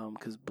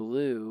 Because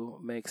blue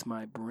makes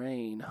my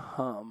brain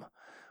hum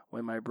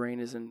when my brain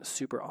is in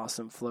super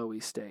awesome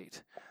flowy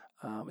state.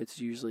 It's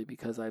usually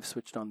because I've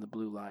switched on the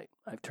blue light.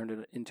 I've turned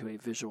it into a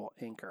visual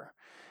anchor.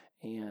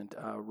 And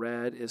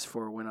red is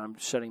for when I'm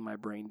shutting my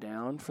brain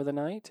down for the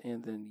night,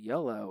 and then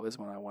yellow is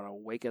when I want to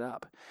wake it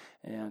up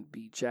and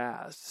be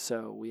jazzed.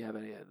 So we have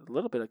a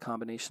little bit of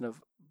combination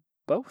of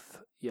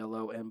both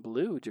yellow and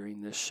blue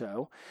during this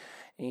show.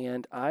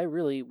 And I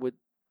really would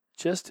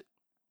just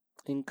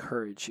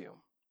encourage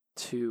you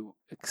to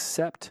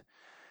accept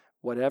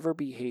whatever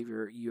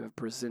behavior you have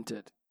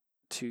presented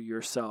to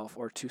yourself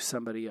or to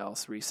somebody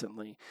else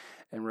recently.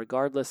 And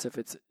regardless if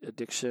it's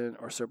addiction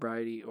or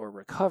sobriety or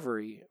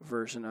recovery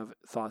version of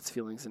thoughts,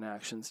 feelings, and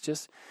actions,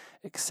 just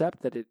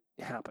accept that it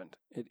happened.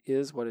 It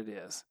is what it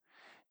is.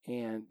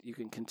 And you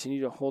can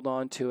continue to hold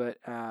on to it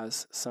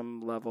as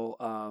some level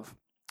of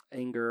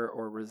anger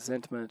or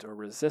resentment or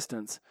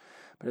resistance,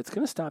 but it's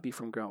going to stop you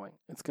from growing.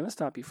 It's going to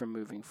stop you from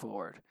moving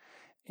forward.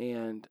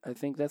 And I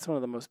think that's one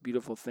of the most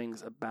beautiful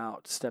things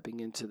about stepping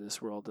into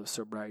this world of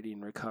sobriety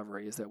and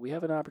recovery, is that we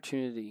have an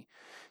opportunity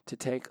to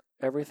take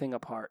everything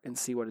apart and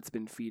see what it's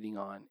been feeding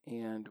on.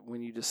 And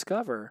when you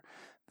discover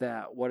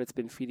that what it's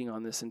been feeding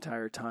on this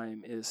entire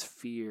time is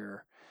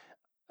fear,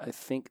 I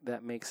think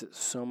that makes it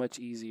so much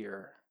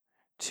easier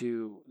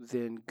to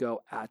then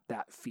go at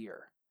that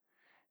fear,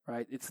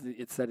 right?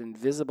 It's that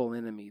invisible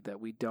enemy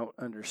that we don't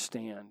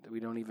understand, that we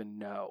don't even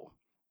know.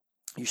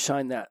 You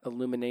shine that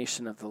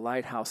illumination of the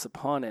lighthouse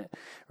upon it,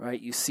 right?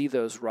 You see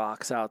those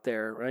rocks out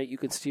there, right? You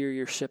can steer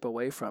your ship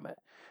away from it,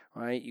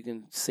 right? You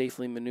can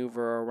safely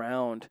maneuver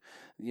around,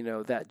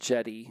 that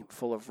jetty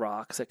full of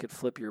rocks that could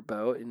flip your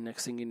boat. And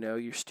next thing you know,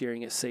 you're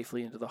steering it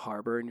safely into the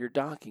harbor and you're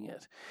docking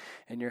it.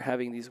 And you're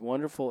having these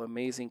wonderful,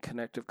 amazing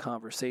connective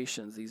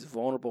conversations, these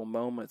vulnerable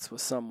moments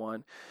with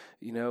someone,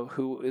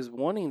 who is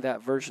wanting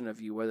that version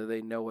of you, whether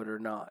they know it or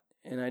not.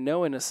 And I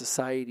know in a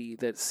society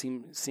that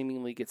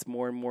seemingly gets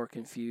more and more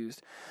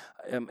confused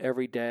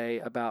every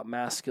day about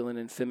masculine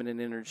and feminine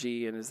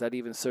energy, and is that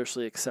even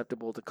socially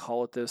acceptable to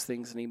call it those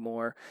things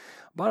anymore?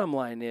 Bottom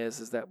line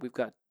is that we've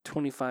got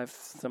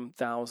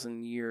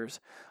 25,000 years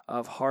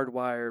of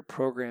hardwired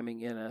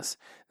programming in us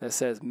that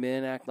says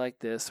men act like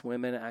this,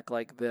 women act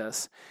like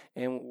this,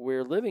 and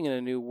we're living in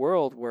a new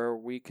world where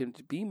we can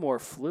be more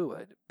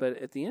fluid. But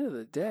at the end of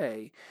the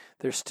day,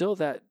 there's still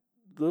that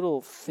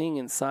little thing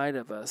inside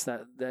of us,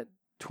 that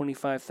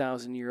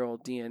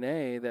 25,000-year-old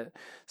DNA that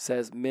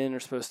says men are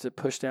supposed to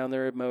push down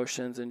their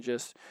emotions and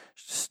just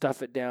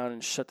stuff it down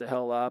and shut the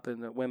hell up,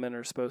 and that women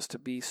are supposed to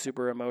be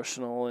super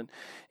emotional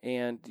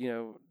and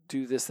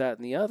do this, that,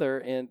 and the other.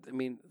 And I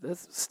mean,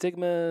 that's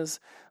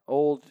stigmas,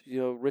 old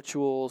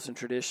rituals and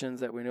traditions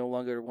that we no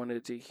longer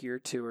wanted to adhere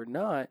to or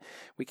not.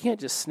 We can't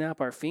just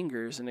snap our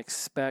fingers and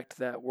expect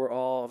that we're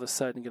all of a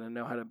sudden going to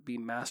know how to be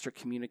master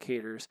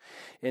communicators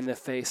in the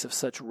face of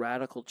such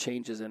radical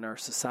changes in our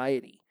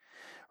society.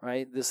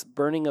 Right? This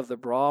burning of the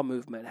bra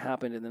movement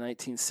happened in the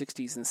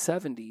 1960s and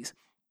 70s.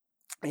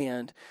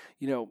 And,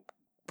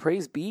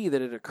 praise be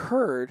that it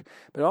occurred,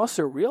 but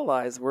also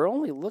realize we're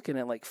only looking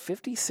at like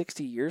 50,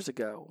 60 years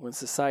ago when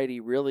society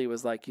really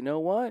was like, you know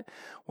what?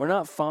 We're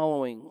not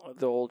following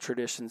the old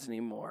traditions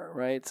anymore,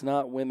 right? It's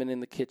not women in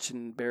the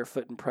kitchen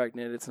barefoot and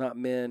pregnant. It's not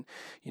men,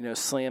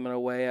 slamming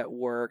away at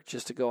work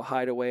just to go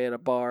hide away at a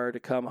bar to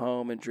come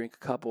home and drink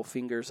a couple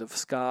fingers of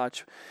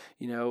scotch,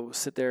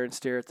 sit there and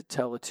stare at the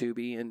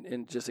Teletubby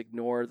and just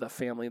ignore the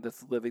family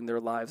that's living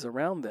their lives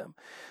around them.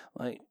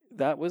 Like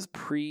that was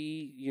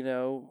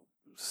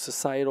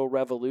societal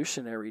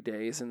revolutionary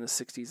days in the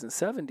 60s and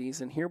 70s,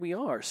 and here we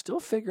are,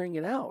 still figuring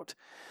it out.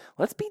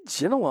 Let's be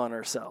gentle on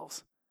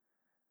ourselves.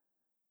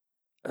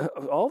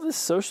 All this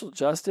social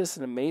justice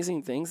and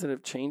amazing things that are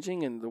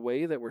changing and the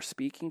way that we're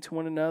speaking to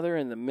one another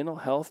and the mental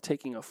health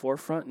taking a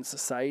forefront in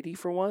society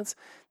for once,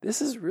 this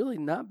has really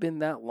not been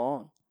that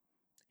long.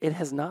 It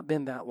has not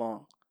been that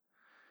long.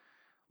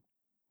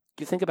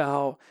 You think about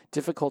how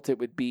difficult it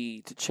would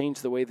be to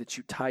change the way that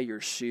you tie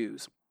your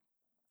shoes.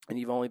 And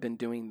you've only been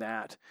doing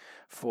that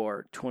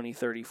for 20,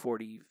 30,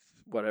 40,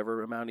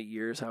 whatever amount of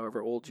years,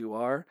 however old you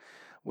are.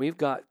 We've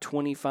got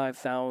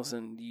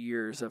 25,000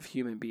 years of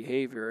human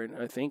behavior.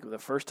 And I think the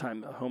first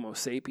time a Homo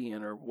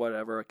sapien or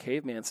whatever, a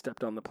caveman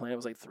stepped on the planet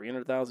was like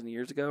 300,000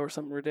 years ago or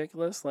something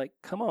ridiculous. Like,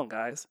 come on,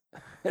 guys.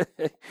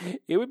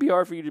 It would be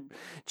hard for you to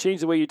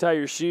change the way you tie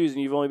your shoes,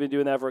 and you've only been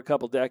doing that for a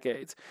couple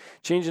decades.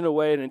 Changing the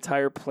way an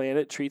entire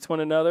planet treats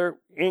one another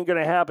ain't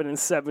going to happen in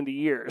 70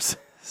 years.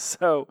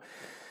 So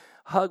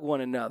hug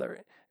one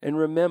another. And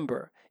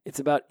remember, it's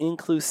about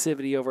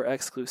inclusivity over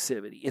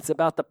exclusivity. It's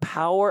about the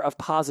power of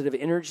positive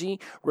energy,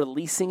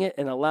 releasing it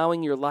and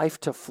allowing your life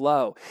to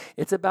flow.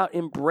 It's about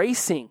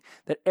embracing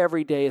that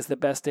every day is the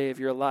best day of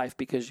your life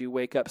because you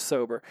wake up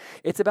sober.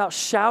 It's about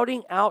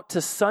shouting out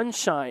to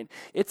sunshine.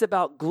 It's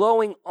about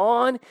glowing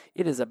on.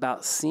 It is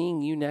about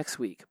seeing you next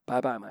week.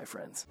 Bye-bye, my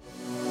friends.